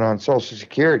barely living on Social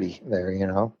Security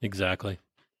there, Exactly.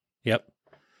 Yep.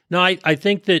 No, I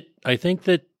think that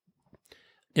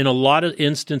in a lot of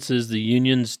instances, the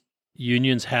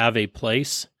unions have a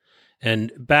place.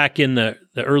 And back in the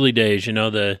early days,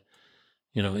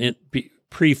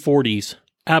 pre-40s,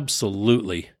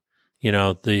 absolutely,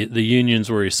 the unions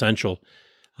were essential.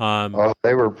 Oh,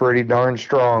 they were pretty darn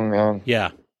strong, man.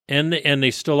 Yeah, and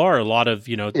they still are. A lot of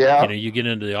Yeah. you get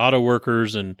into the auto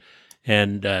workers and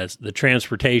the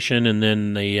transportation, and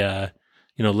then the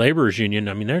laborers union.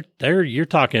 I mean, they're you're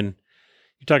talking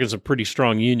some pretty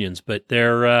strong unions, but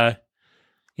they're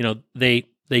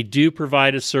they do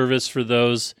provide a service for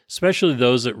those, especially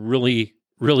those that really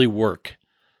really work.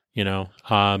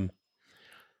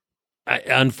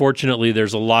 Unfortunately,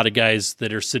 there's a lot of guys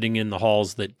that are sitting in the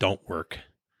halls that don't work.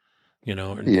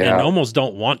 And almost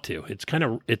don't want to. It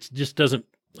just doesn't,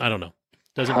 I don't know.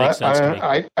 Doesn't make sense to me.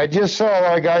 I just saw a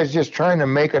lot of guys just trying to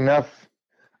make enough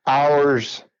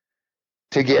hours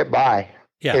to get by.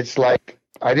 Yeah. It's like,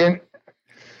 I didn't,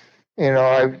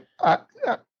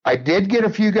 I did get a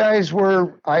few guys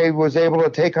where I was able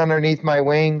to take underneath my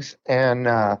wings, and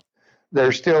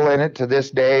they're still in it to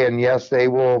this day. And yes, they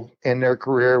will end their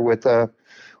career with a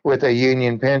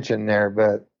union pension there,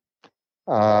 but,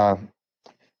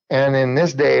 and in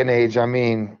this day and age, I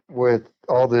mean, with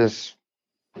all this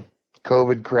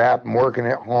COVID crap and working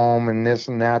at home and this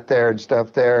and that there and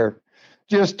stuff there,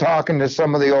 just talking to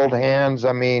some of the old hands,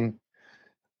 I mean,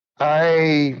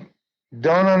 I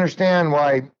don't understand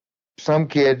why some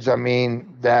kids, I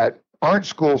mean, that aren't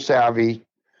school savvy,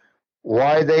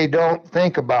 why they don't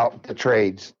think about the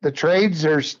trades. The trades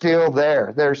are still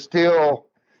there. It's still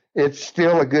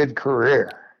a good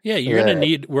career. Yeah,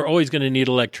 we're always going to need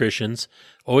electricians,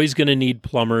 always going to need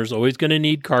plumbers, always going to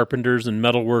need carpenters and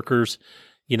metal workers.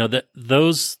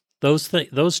 Those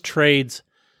trades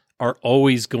are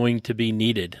always going to be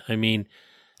needed. I mean,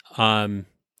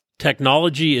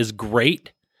 technology is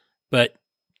great, but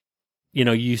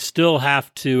you still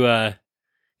have to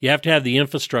have the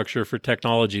infrastructure for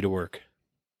technology to work.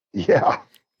 Yeah.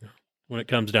 When it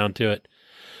comes down to it.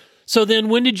 So then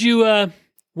when did you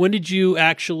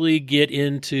actually get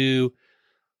into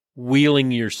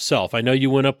wheeling yourself? I know you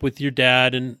went up with your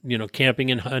dad and,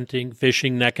 camping and hunting,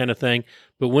 fishing, that kind of thing.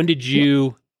 But when did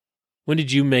you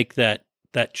make that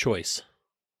choice?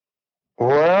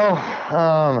 Well,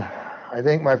 I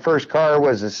think my first car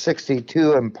was a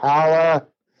 62 Impala.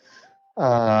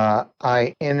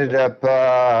 I ended up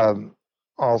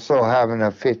also having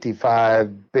a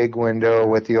 55 big window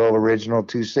with the old original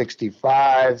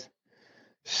 265.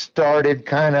 Started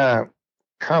kind of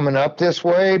coming up this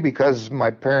way because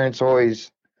my parents always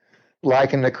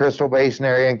liking the Crystal Basin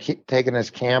area and keep taking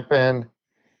us camping.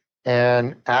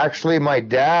 And actually, my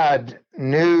dad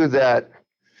knew that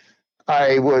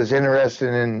I was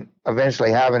interested in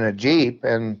eventually having a Jeep,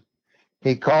 and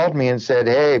he called me and said,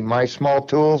 "Hey, my small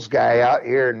tools guy out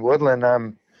here in Woodland,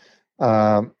 it's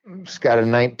got a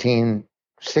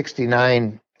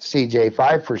 1969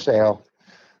 CJ5 for sale."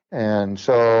 And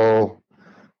so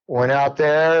went out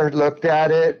there, looked at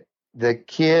it. The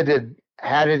kid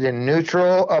had it in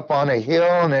neutral up on a hill,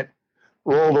 and it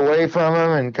rolled away from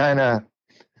him and kind of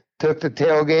took the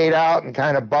tailgate out and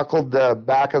kind of buckled the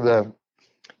back of the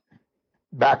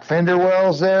back fender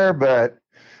wells there. But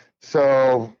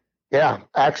so, yeah,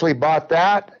 actually bought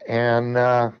that and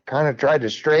kind of tried to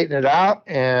straighten it out.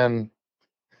 And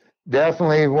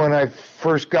definitely when I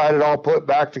first got it all put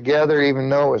back together, even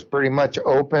though it was pretty much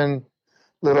open,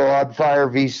 little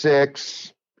Oddfire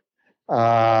V6.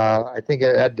 I think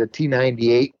it had the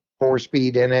T98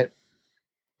 4-speed in it,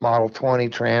 Model 20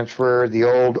 transfer, the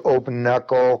old open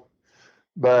knuckle.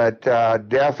 But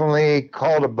definitely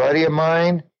called a buddy of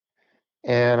mine,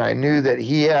 and I knew that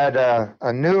he had a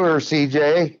newer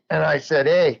CJ, and I said,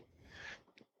 "Hey,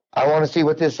 I want to see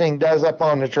what this thing does up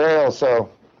on the trail." So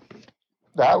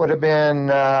that would have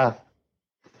been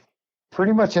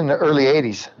pretty much in the early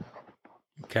 80s.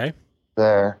 Okay.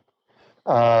 There.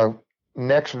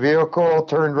 Next vehicle,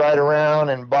 turned right around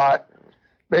and bought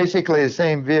basically the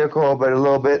same vehicle, but a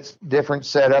little bit different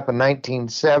setup in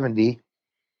 1970.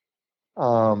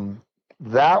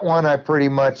 That one I pretty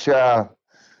much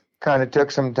kind of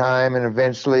took some time, and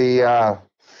eventually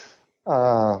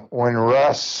when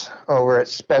Russ over at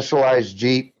Specialized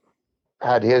Jeep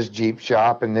had his Jeep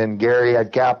shop, and then Gary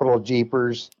had Capital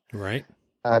Jeepers. Right.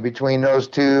 Between those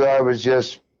two, I was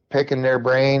just picking their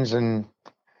brains and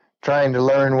trying to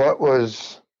learn what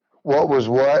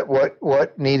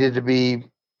needed to be,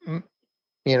 to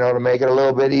make it a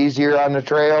little bit easier on the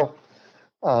trail.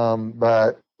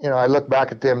 But I look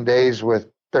back at them days with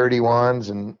 31s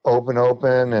and open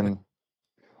and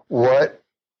went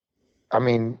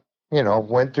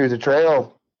through the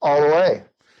trail all the way,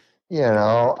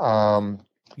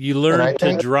 You learned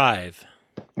to drive.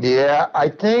 Yeah, I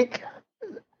think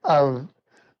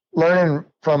learning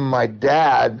from my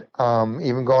dad,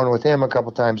 even going with him a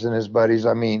couple times and his buddies,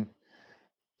 I mean,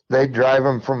 they drive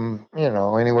them from,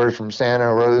 anywhere from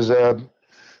Santa Rosa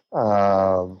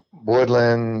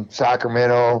Woodland,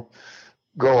 Sacramento,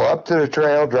 go up to the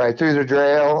trail, drive through the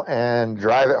trail, and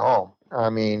drive it home. I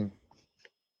mean,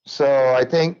 so I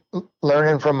think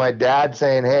learning from my dad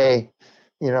saying, "Hey,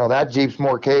 that Jeep's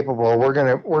more capable. We're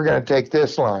gonna take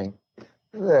this line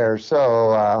there."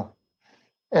 So,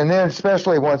 and then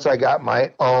especially once I got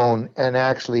my own and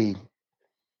actually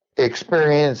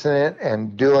experiencing it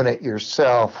and doing it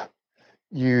yourself,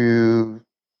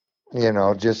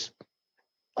 just,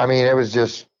 I mean, it was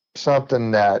just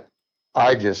something that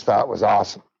I just thought was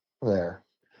awesome there.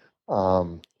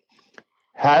 I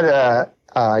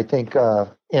think,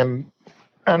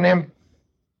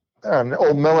 an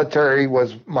old military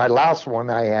was my last one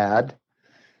I had.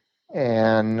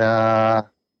 And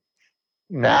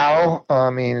now, I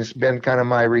mean, it's been kind of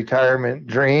my retirement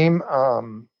dream. I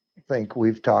think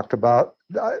we've talked about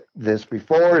this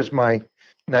before, is my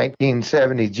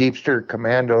 1970 Jeepster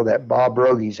Commando that Bob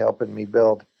Rogy's helping me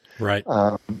build. Right.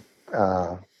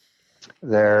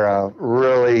 They're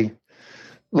really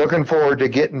looking forward to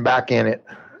getting back in it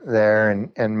there,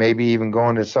 and maybe even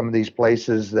going to some of these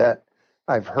places that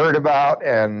I've heard about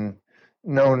and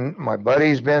known my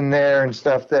buddy's been there and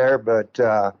stuff there. But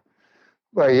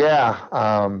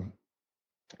yeah,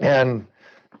 and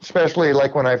especially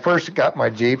like when I first got my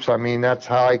Jeeps, I mean, that's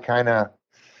how I kind of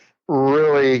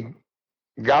really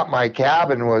got my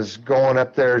cabin, was going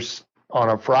up there on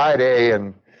a Friday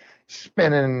and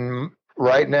spinning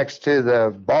right next to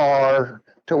the bar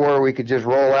to where we could just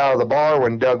roll out of the bar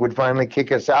when Doug would finally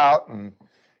kick us out, and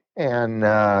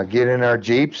get in our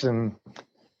Jeeps and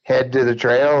head to the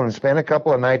trail and spend a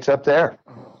couple of nights up there.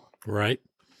 Right.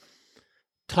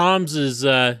 Tom's is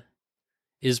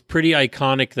pretty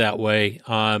iconic that way.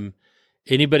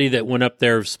 Anybody that went up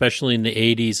there, especially in the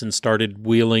 80s, and started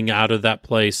wheeling out of that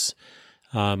place,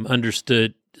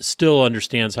 still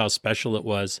understands how special it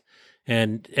was,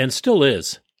 and still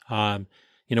is.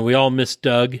 We all miss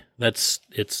Doug. It's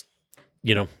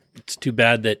too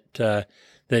bad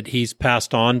that he's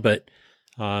passed on, but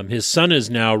his son is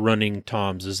now running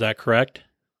Tom's. Is that correct?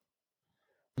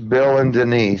 Bill and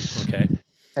Denise. Okay.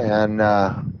 And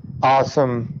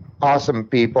awesome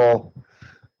people.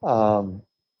 I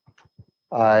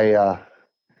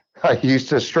used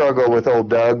to struggle with old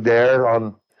Doug there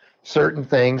on certain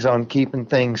things, on keeping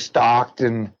things stocked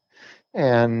and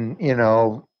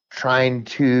trying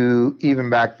to, even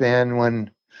back then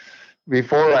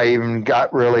before I even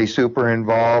got really super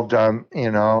involved,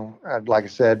 like I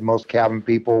said, most cabin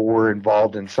people were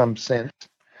involved in some sense,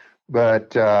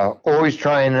 but always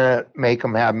trying to make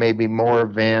them have maybe more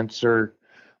events or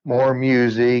more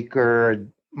music or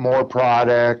more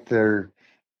product, or,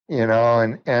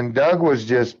 and Doug was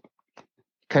just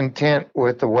content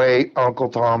with the way Uncle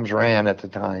Tom's ran at the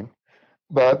time.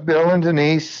 But Bill and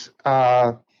Denise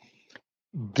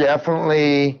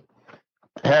definitely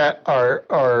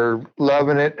are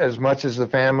loving it as much as the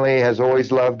family has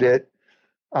always loved it.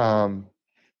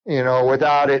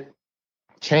 Without it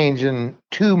changing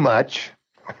too much.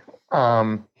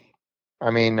 I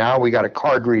mean, now we got a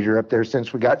card reader up there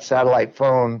since we got satellite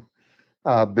phone.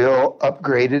 Bill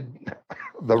upgraded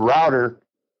the router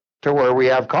to where we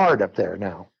have card up there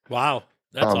now. Wow,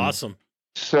 that's awesome.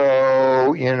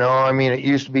 So, I mean, it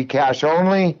used to be cash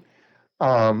only.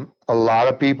 A lot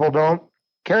of people don't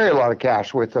carry a lot of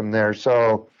cash with them there.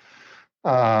 So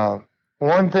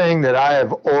one thing that I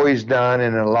have always done,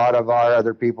 and a lot of our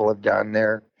other people have done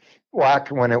there,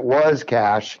 when it was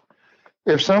cash,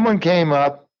 if someone came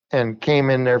up and came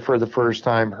in there for the first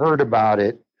time, heard about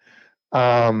it,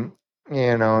 and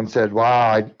said,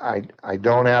 "Wow, I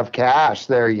don't have cash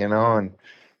there,"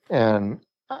 and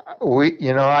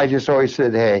we, I just always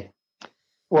said, "Hey,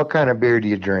 what kind of beer do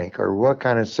you drink, or what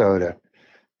kind of soda?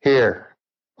 Here,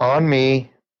 on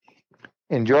me,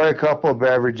 enjoy a couple of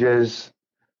beverages,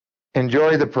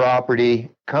 enjoy the property,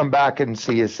 come back and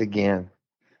see us again."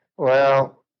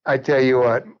 Well, I tell you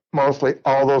what, mostly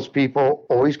all those people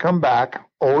always come back,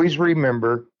 always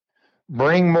remember,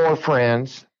 bring more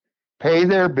friends, pay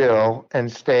their bill,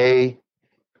 and stay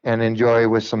and enjoy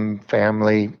with some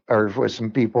family or with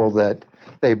some people that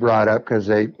they brought up, because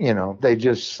they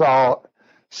just saw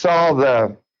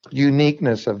the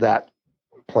uniqueness of that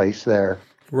place there.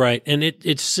 Right. And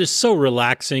it's just so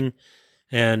relaxing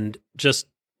and just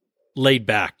laid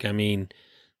back. I mean,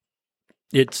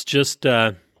 it's just,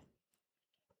 I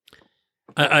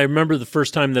remember the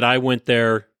first time that I went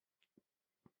there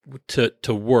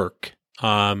to work.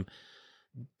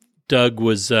 Doug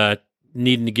was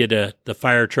needing to get the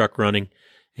fire truck running,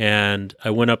 and I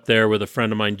went up there with a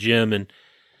friend of mine, Jim, and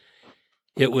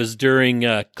it was during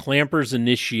Clamper's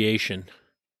initiation.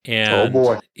 And oh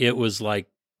boy, it was like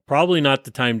probably not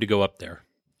the time to go up there.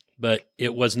 But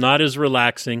it was not as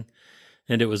relaxing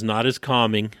and it was not as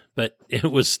calming, but it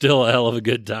was still a hell of a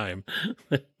good time.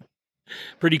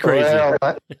 Pretty crazy. Well,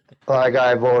 like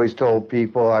I've always told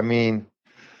people, I mean,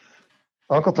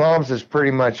 Uncle Tom's is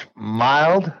pretty much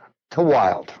mild to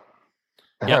wild.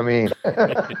 Yep. I mean,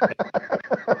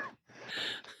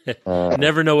 you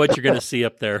never know what you're going to see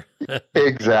up there.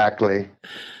 Exactly.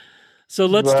 So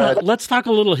let's talk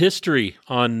a little history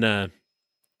on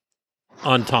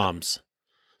Tom's.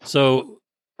 So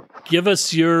give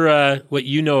us your what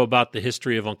you know about the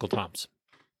history of Uncle Tom's.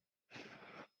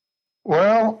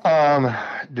 Well,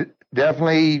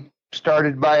 definitely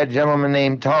started by a gentleman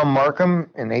named Tom Markham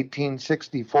in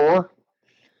 1864.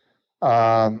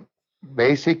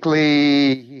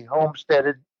 Basically, he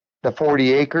homesteaded the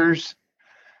 40 acres.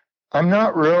 I'm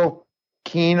not real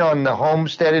keen on the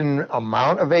homesteading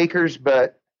amount of acres,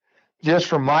 but just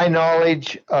from my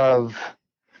knowledge of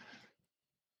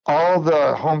all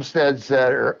the homesteads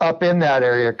that are up in that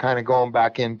area, kind of going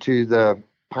back into the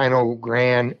Pinal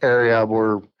Grand area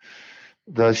where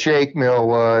the shake mill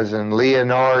was, and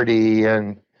Leonardi,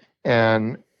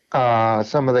 and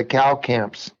some of the cow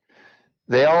camps,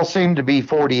 they all seem to be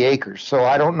 40 acres. So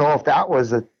I don't know if that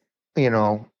was a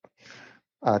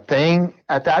thing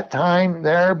at that time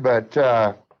there, but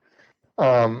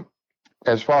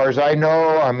as far as I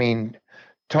know, I mean,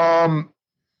 Tom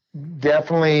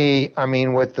definitely, I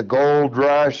mean, with the gold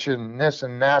rush and this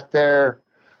and that there,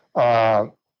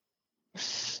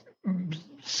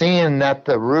 seeing that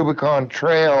the Rubicon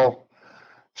Trail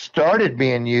started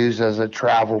being used as a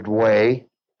traveled way,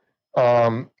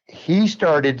 he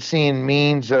started seeing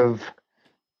means of,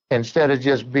 instead of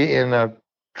just being a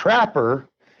trapper,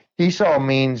 he saw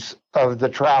means of the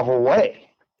travel way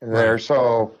there.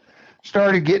 So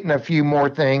started getting a few more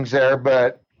things there,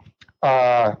 but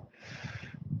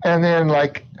and then,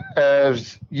 like,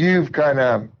 as you've kind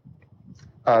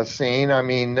of seen, I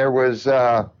mean, there was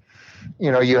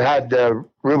you had the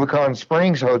Rubicon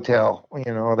Springs Hotel.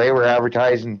 They were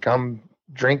advertising, come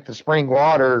drink the spring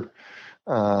water,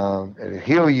 it'll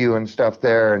heal you and stuff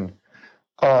there. And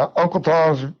Uncle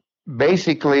Tom's,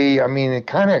 basically, I mean, it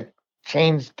kind of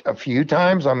changed a few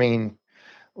times. I mean,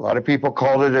 a lot of people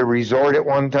called it a resort at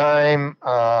one time.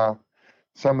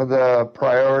 Some of the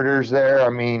proprietors there, I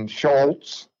mean,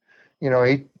 Schultz,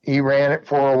 he ran it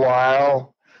for a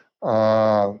while.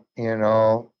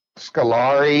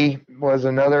 Scolari was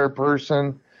another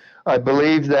person. I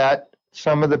believe that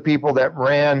some of the people that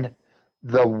ran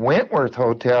the Wentworth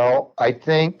Hotel, I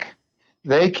think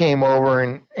they came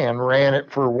over and ran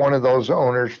it for one of those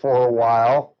owners for a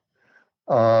while.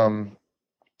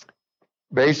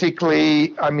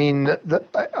 Basically, I mean,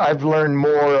 I've learned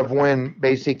more of when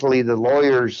basically the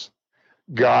lawyers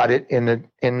got it in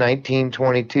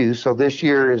 1922. So this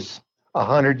year is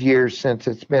 100 years since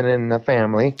it's been in the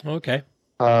family. Okay.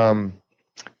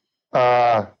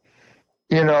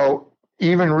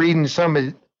 Even reading some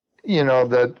of,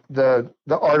 the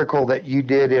article that you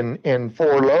did in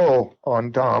Four Low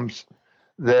on Tom's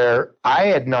there, I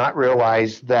had not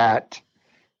realized that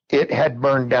it had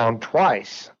burned down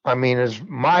twice. I mean, as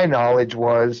my knowledge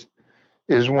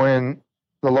is when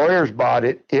the lawyers bought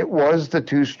it, it was the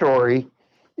 2-story.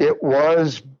 It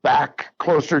was back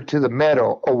closer to the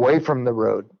meadow, away from the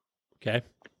road. Okay.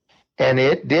 And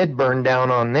it did burn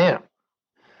down on them.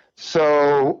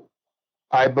 So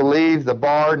I believe the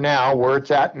bar now, where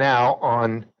it's at now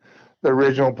on the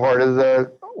original part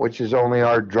of which is only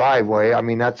our driveway. I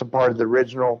mean, that's a part of the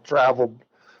original travel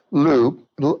loop,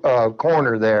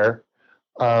 corner there.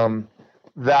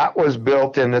 That was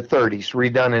built in the 30s,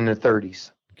 redone in the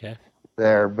 30s. Okay.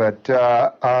 There, but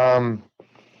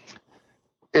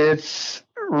it's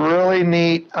really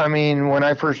neat. I mean, when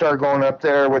I first started going up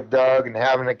there with Doug and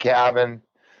having a cabin,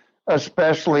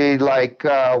 especially like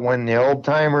when the old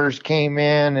timers came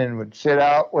in and would sit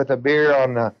out with a beer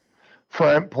on the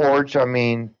front porch. I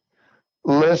mean,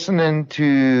 listening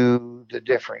to the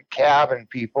different cabin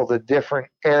people, the different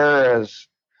eras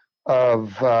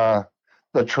of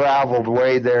the traveled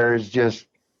way there is just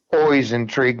always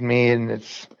intrigued me, and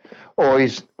it's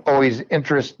always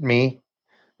interested me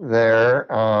there.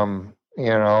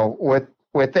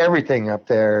 With everything up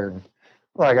there.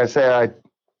 Like I said,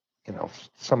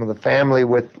 some of the family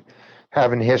with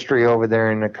having history over there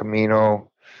in the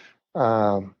Camino,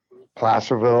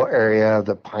 Placerville area,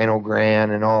 the Pinal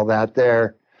Grand and all that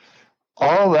there.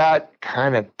 All that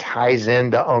kind of ties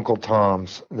into Uncle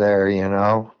Tom's there,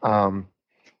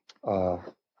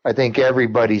 I think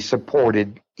everybody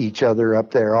supported each other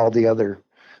up there, all the other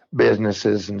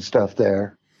businesses and stuff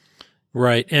there.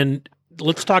 Right. And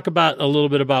let's talk a little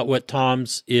bit about what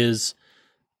Tom's is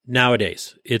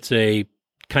nowadays. It's a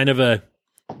kind of a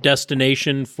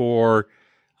destination for,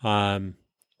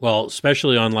 well,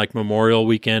 especially on like Memorial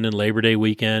Weekend and Labor Day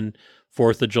weekend,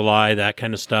 4th of July, that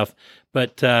kind of stuff.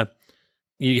 But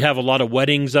you have a lot of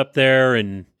weddings up there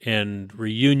and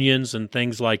reunions and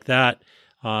things like that.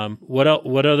 What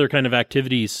other kind of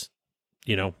activities,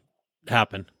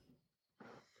 happen?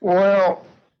 Well,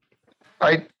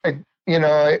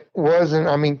 it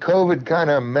wasn't, COVID kind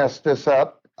of messed us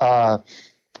up,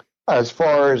 as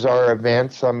far as our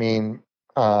events. With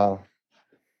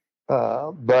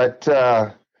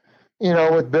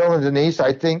Bill and Denise,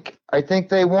 I think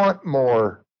they want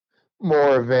more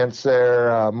events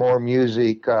there, more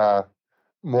music,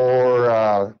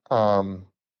 more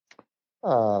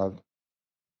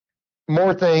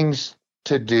things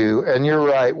to do. And you're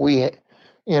right.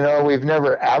 We've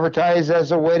never advertised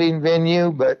as a wedding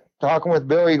venue, but talking with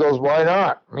Bill, he goes, why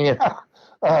not?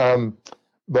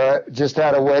 But just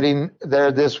had a wedding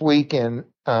there this weekend.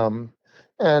 And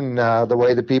the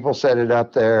way the people set it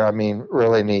up there,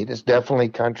 really neat. It's definitely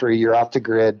country. You're off the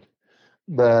grid.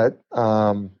 But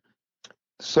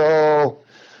so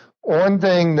one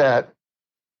thing that,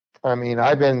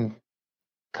 I've been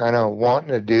kind of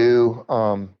wanting to do,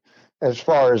 as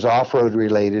far as off-road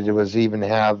related, it was even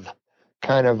have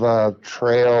kind of a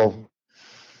trail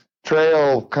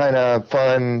kind of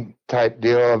fun type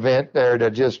deal event there to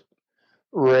just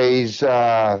raise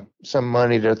some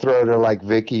money to throw to like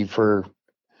Vicky for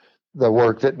the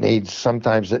work that needs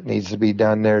to be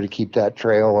done there to keep that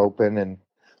trail open. And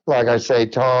like I say,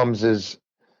 Tom's is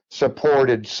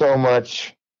supported so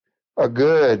much, a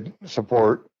good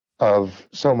support of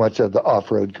so much of the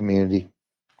off-road community.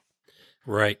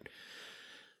 Right.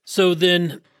 So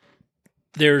then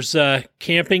there's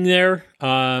camping there.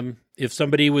 If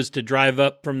somebody was to drive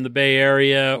up from the Bay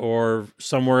Area or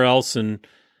somewhere else and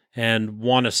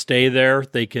want to stay there,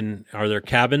 are there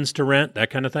cabins to rent, that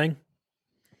kind of thing?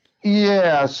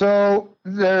 Yeah. So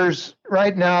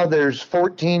right now there's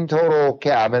 14 total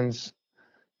cabins.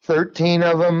 13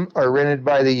 of them are rented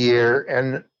by the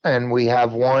year, and we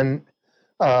have one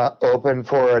open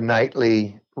for a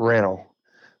nightly rental.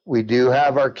 We do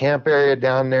have our camp area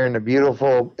down there in the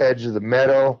beautiful edge of the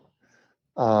meadow.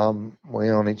 We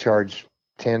only charge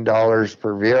 $10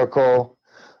 per vehicle.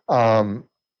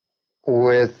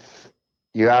 With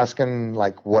you asking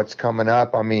like what's coming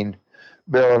up,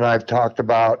 Bill and I've talked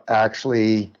about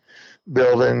actually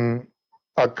building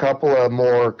a couple of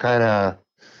more kind of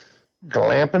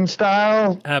glamping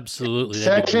style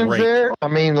sections there.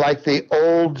 Like the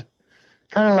old,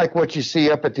 kind of like what you see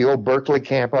up at the old Berkeley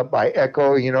camp up by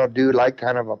Echo, do like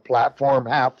kind of a platform,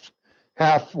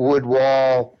 half wood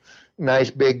wall,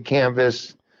 nice big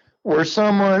canvas where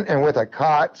someone, and with a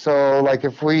cot. So like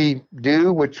if we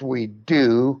do, which we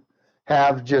do,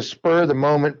 have just spur of the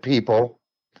moment people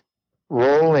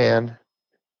roll in,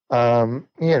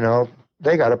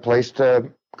 they got a place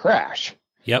to crash.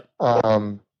 Yep.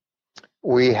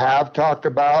 We have talked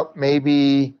about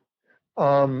maybe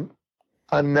another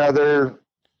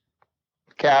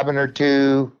cabin or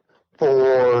two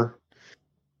for,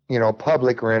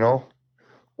 public rental.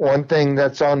 One thing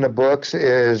that's on the books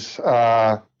is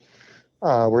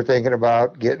we're thinking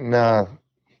about getting a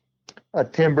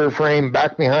timber frame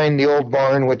back behind the old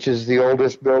barn, which is the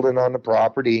oldest building on the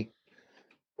property.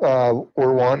 We're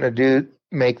wanting to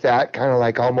make that kind of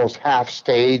like almost half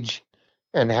stage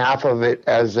and half of it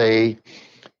as a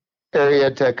area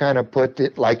to kind of put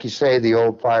it, like you say, the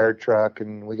old fire truck,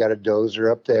 and we got a dozer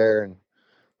up there and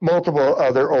multiple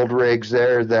other old rigs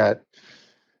there that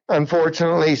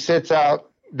unfortunately sits out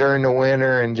during the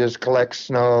winter and just collects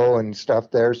snow and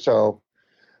stuff there. So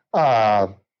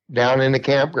down in the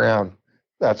campground,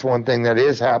 that's one thing that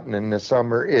is happening this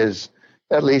summer is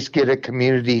at least get a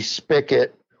community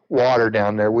spigot water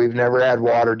down there. We've never had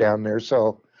water down there,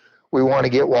 so we want to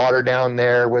get water down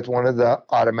there with one of the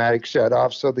automatic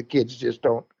shutoffs so the kids just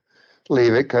don't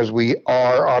leave it, because we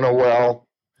are on a well.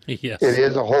 Yes. It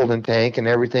is a holding tank and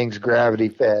everything's gravity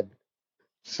fed.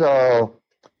 So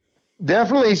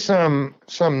definitely some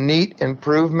neat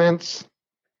improvements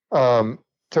to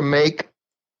make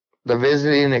the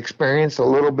visiting experience a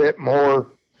little bit more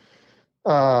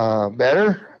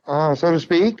better, so to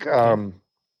speak.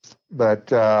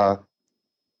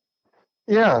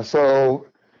 So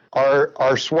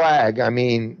our swag,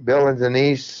 Bill and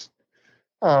Denise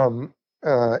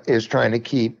is trying to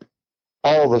keep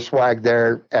all the swag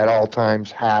there at all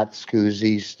times: hats,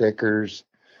 koozies, stickers,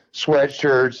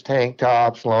 sweatshirts, tank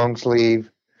tops, long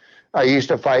sleeve. I used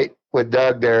to fight with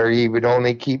Doug there. He would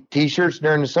only keep T-shirts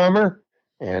during the summer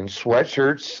and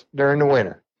sweatshirts during the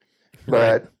winter.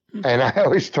 And I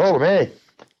always told him, hey,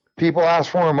 people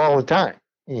ask for them all the time,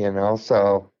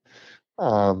 so,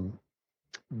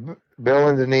 Bill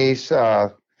and Denise,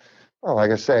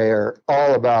 like I say, are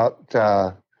all about,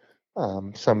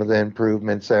 some of the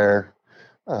improvements there.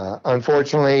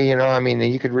 Unfortunately,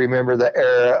 you could remember the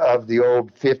era of the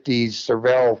old 50s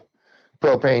Cervell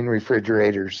propane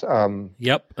refrigerators.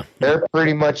 Yep. They're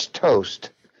pretty much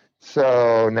toast.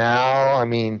 So now,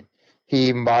 he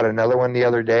even bought another one the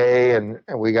other day, and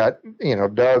we got,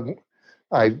 Doug,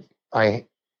 I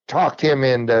talked him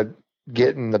into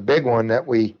getting the big one that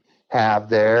we have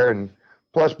there. And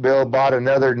plus Bill bought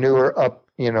another newer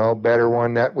better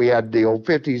one that we had the old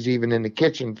 50s even in the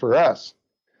kitchen for us.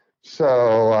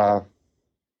 So,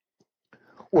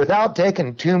 without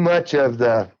taking too much of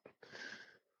the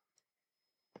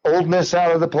oldness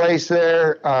out of the place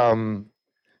there,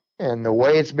 and the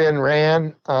way it's been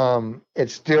ran,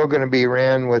 it's still going to be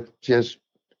ran with just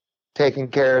taking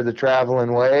care of the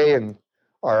traveling way and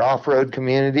our off-road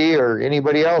community or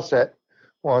anybody else that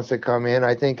wants to come in.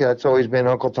 I think that's always been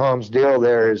Uncle Tom's deal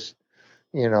there is,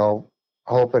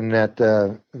 hoping that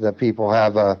the people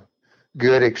have a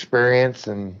good experience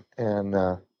and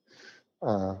I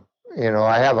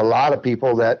have a lot of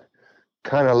people that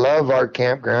kind of love our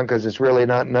campground because it's really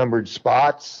not numbered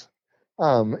spots.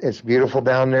 It's beautiful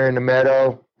down there in the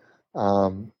meadow.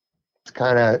 It's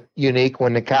kind of unique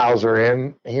when the cows are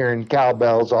in, hearing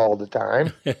cowbells all the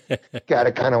time. Got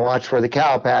to kind of watch for the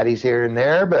cow patties here and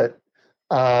there, but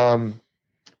a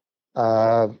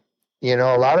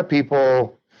lot of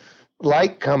people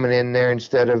like coming in there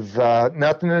instead of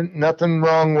nothing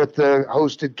wrong with the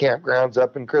hosted campgrounds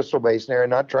up in Crystal Basin there.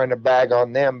 Not trying to bag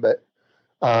on them, but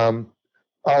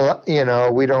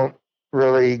we don't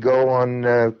really go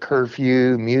on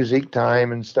curfew music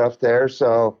time and stuff there.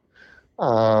 So,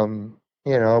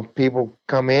 people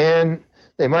come in,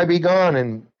 they might be gone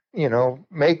and,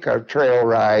 make a trail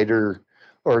ride or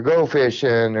go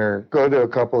fishing or go to a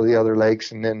couple of the other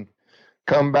lakes and then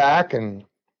come back and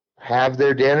have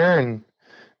their dinner. And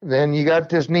then you got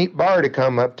this neat bar to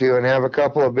come up to and have a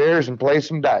couple of beers and play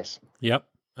some dice. Yep,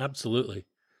 absolutely.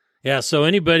 Yeah. So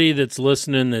anybody that's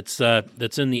listening, that's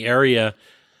in the area,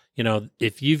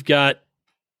 if you've got,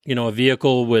 a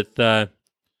vehicle with, and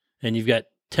you've got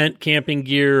tent camping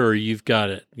gear or you've got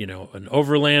an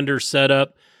overlander set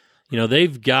up,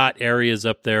 they've got areas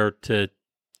up there to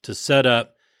set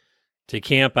up, to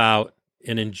camp out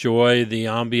and enjoy the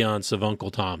ambiance of Uncle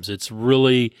Tom's. It's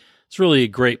really a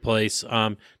great place.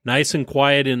 Nice and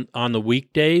quiet on the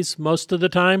weekdays most of the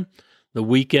time. The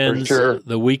weekends, For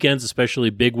sure. Especially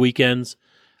big weekends,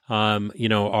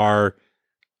 are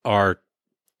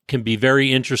can be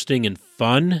very interesting and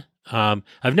fun.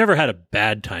 I've never had a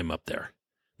bad time up there.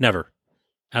 Never.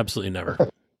 Absolutely never.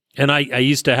 And I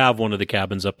used to have one of the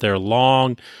cabins up there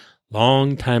long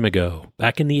time ago,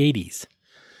 back in the 80s.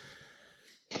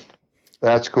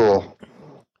 That's cool.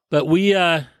 But we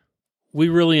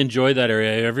really enjoy that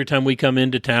area. Every time we come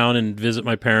into town and visit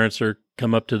my parents or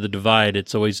come up to the Divide,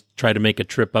 it's always try to make a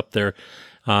trip up there.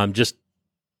 It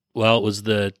was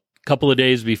the couple of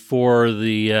days before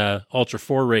the Ultra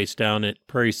 4 race down at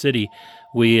Prairie City.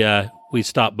 We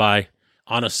stopped by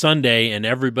on a Sunday and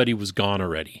everybody was gone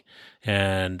already.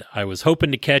 And I was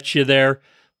hoping to catch you there,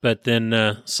 but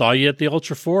then saw you at the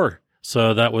Ultra 4.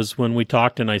 So that was when we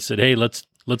talked and I said, hey, let's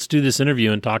do this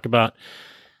interview and talk about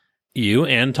you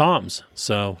and Tom's.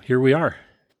 So here we are.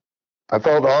 I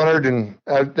felt honored, and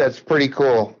that's pretty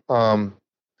cool. Uncle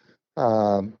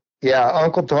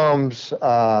Tom's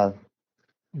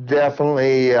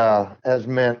definitely has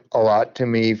meant a lot to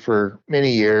me for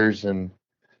many years, and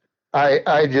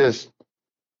I just,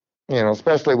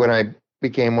 especially when I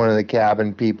became one of the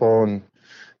cabin people,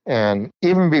 and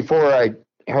even before I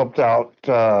helped out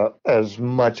as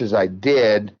much as I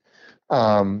did,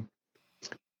 but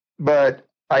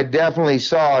I definitely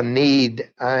saw a need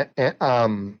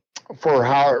for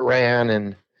how it ran,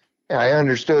 and I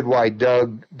understood why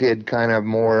Doug did kind of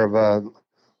more of a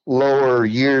lower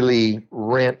yearly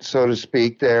rent, so to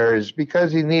speak. There is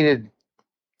because he needed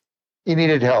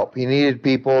help. He needed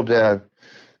people to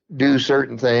do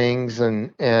certain things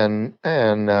and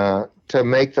to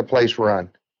make the place run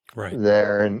right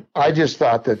there. And I just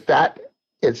thought that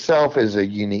itself is a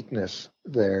uniqueness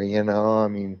there.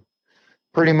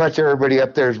 Pretty much everybody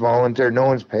up there is volunteer. No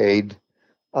one's paid.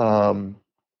 The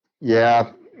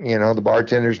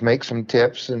bartenders make some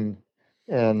tips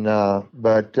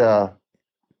but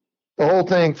the whole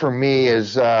thing for me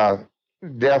is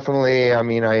definitely, I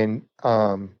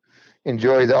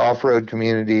enjoy the off-road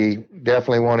community.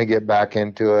 Definitely want to get back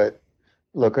into it.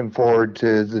 Looking forward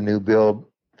to the new build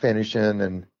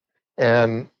finishing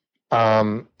and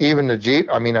even the Jeep.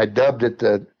 I dubbed it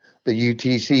the the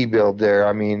UTC build there.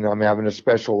 I mean, I'm having a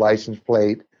special license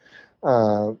plate.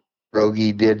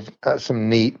 Rogie did some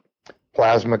neat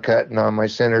plasma cutting on my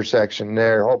center section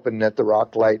there, hoping that the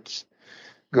rock lights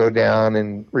go down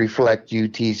and reflect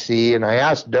UTC. And I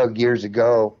asked Doug years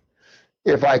ago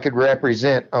if I could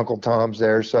represent Uncle Tom's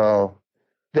there. So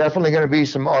definitely going to be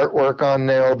some artwork on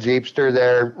the old Jeepster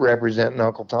there representing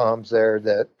Uncle Tom's there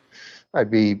that I'd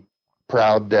be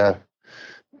proud to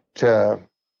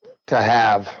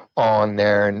have on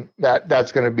there. And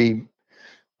that's going to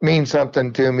mean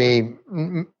something to me,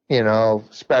 you know,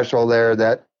 special there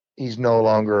that he's no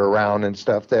longer around and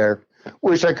stuff there.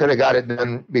 Wish I could have got it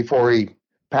done before he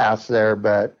passed there,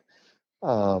 but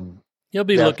you'll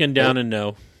be looking down and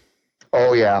know.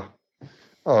 Oh yeah.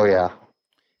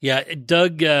 Yeah,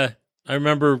 Doug, I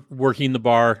remember working the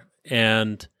bar,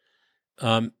 and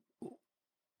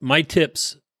my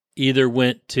tips either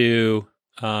went to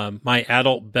my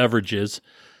adult beverages,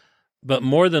 but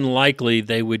more than likely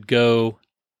they would go,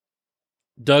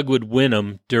 Doug would win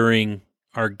them during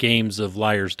our games of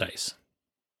Liar's Dice.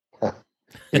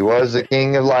 He was the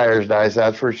king of Liar's Dice,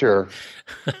 that's for sure.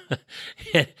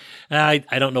 I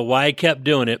don't know why I kept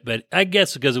doing it, but I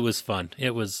guess because it was fun.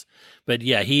 But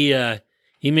yeah,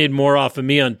 he made more off of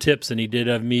me on tips than he did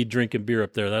of me drinking beer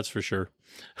up there. That's for sure.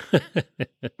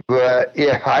 But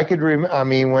yeah, I could remember. I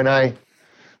mean,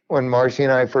 when Marcy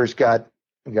and I first got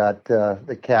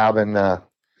the cabin, and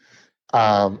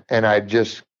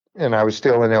I was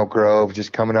still in Elk Grove,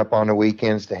 just coming up on the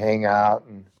weekends to hang out,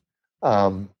 and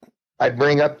I'd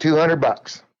bring up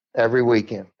 $200 every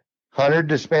weekend, 100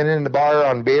 to spend in the bar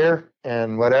on beer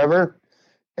and whatever,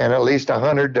 and at least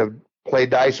 100 to play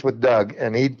dice with Doug,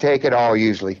 and he'd take it all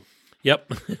usually.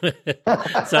 Yep.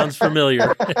 Sounds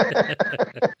familiar.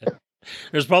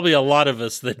 There's probably a lot of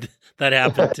us that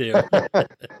happened to.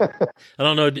 I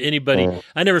don't know anybody.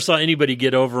 I never saw anybody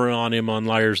get over on him on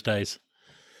Liar's Dice.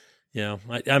 You know,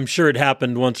 I'm sure it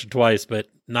happened once or twice, but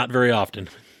not very often.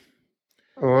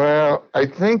 Well, I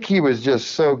think he was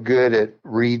just so good at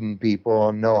reading people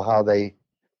and know how they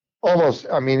almost,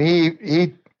 I mean,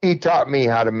 he taught me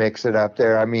how to mix it up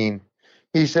there. I mean,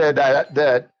 he said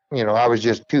that, you know, I was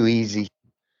just too easy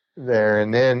there.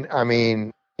 And then, I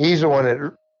mean, he's the one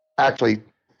that actually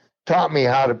taught me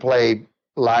how to play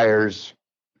liars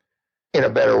in a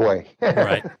better way.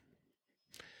 Right.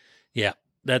 Yeah.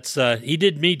 That's, he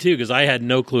did me too, because I had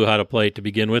no clue how to play it to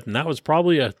begin with. And that was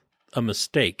probably a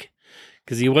mistake,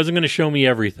 because he wasn't going to show me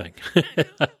everything.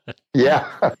 Yeah.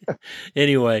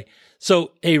 Anyway,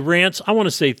 so, hey, Rance, I want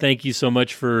to say thank you so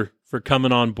much for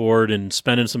coming on board and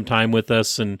spending some time with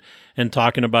us and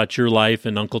talking about your life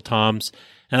and Uncle Tom's.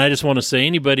 And I just want to say,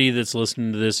 anybody that's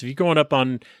listening to this, if you're going up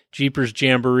on Jeepers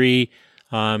Jamboree,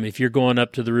 if you're going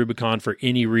up to the Rubicon for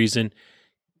any reason,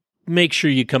 make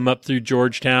sure you come up through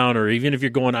Georgetown, or even if you're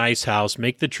going Ice House,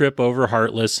 make the trip over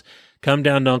Heartless, come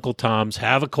down to Uncle Tom's,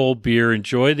 have a cold beer,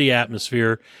 enjoy the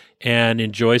atmosphere, and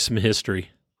enjoy some history.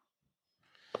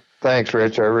 Thanks,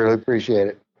 Rich. I really appreciate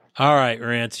it. All right,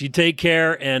 Rance, you take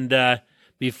care. And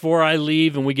before I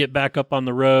leave and we get back up on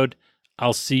the road,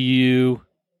 I'll see you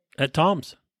at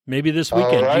Tom's, maybe this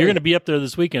weekend. You're going to be up there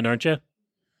this weekend, aren't you?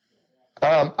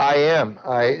 I am.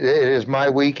 It is my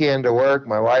weekend to work.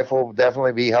 My wife will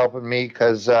definitely be helping me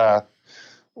because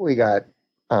we got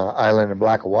Island of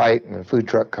Black and White and a food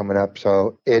truck coming up.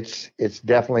 So it's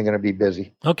definitely going to be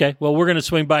busy. Okay. Well, we're going to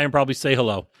swing by and probably say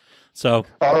hello. So,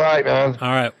 all right, man. All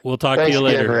right. We'll talk to you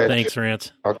later. Again, Thanks,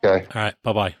 Rance. Okay. All right.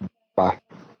 Bye-bye. Bye.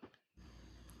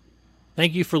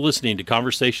 Thank you for listening to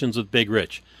Conversations with Big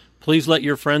Rich. Please let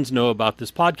your friends know about this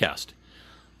podcast.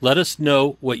 Let us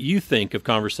know what you think of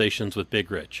Conversations with Big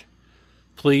Rich.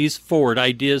 Please forward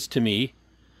ideas to me,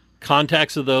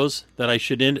 contacts of those that I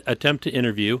should attempt to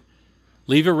interview.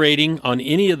 Leave a rating on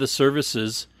any of the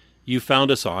services you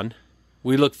found us on.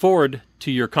 We look forward to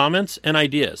your comments and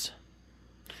ideas.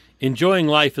 Enjoying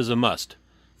life is a must.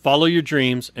 Follow your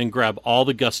dreams and grab all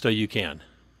the gusto you can.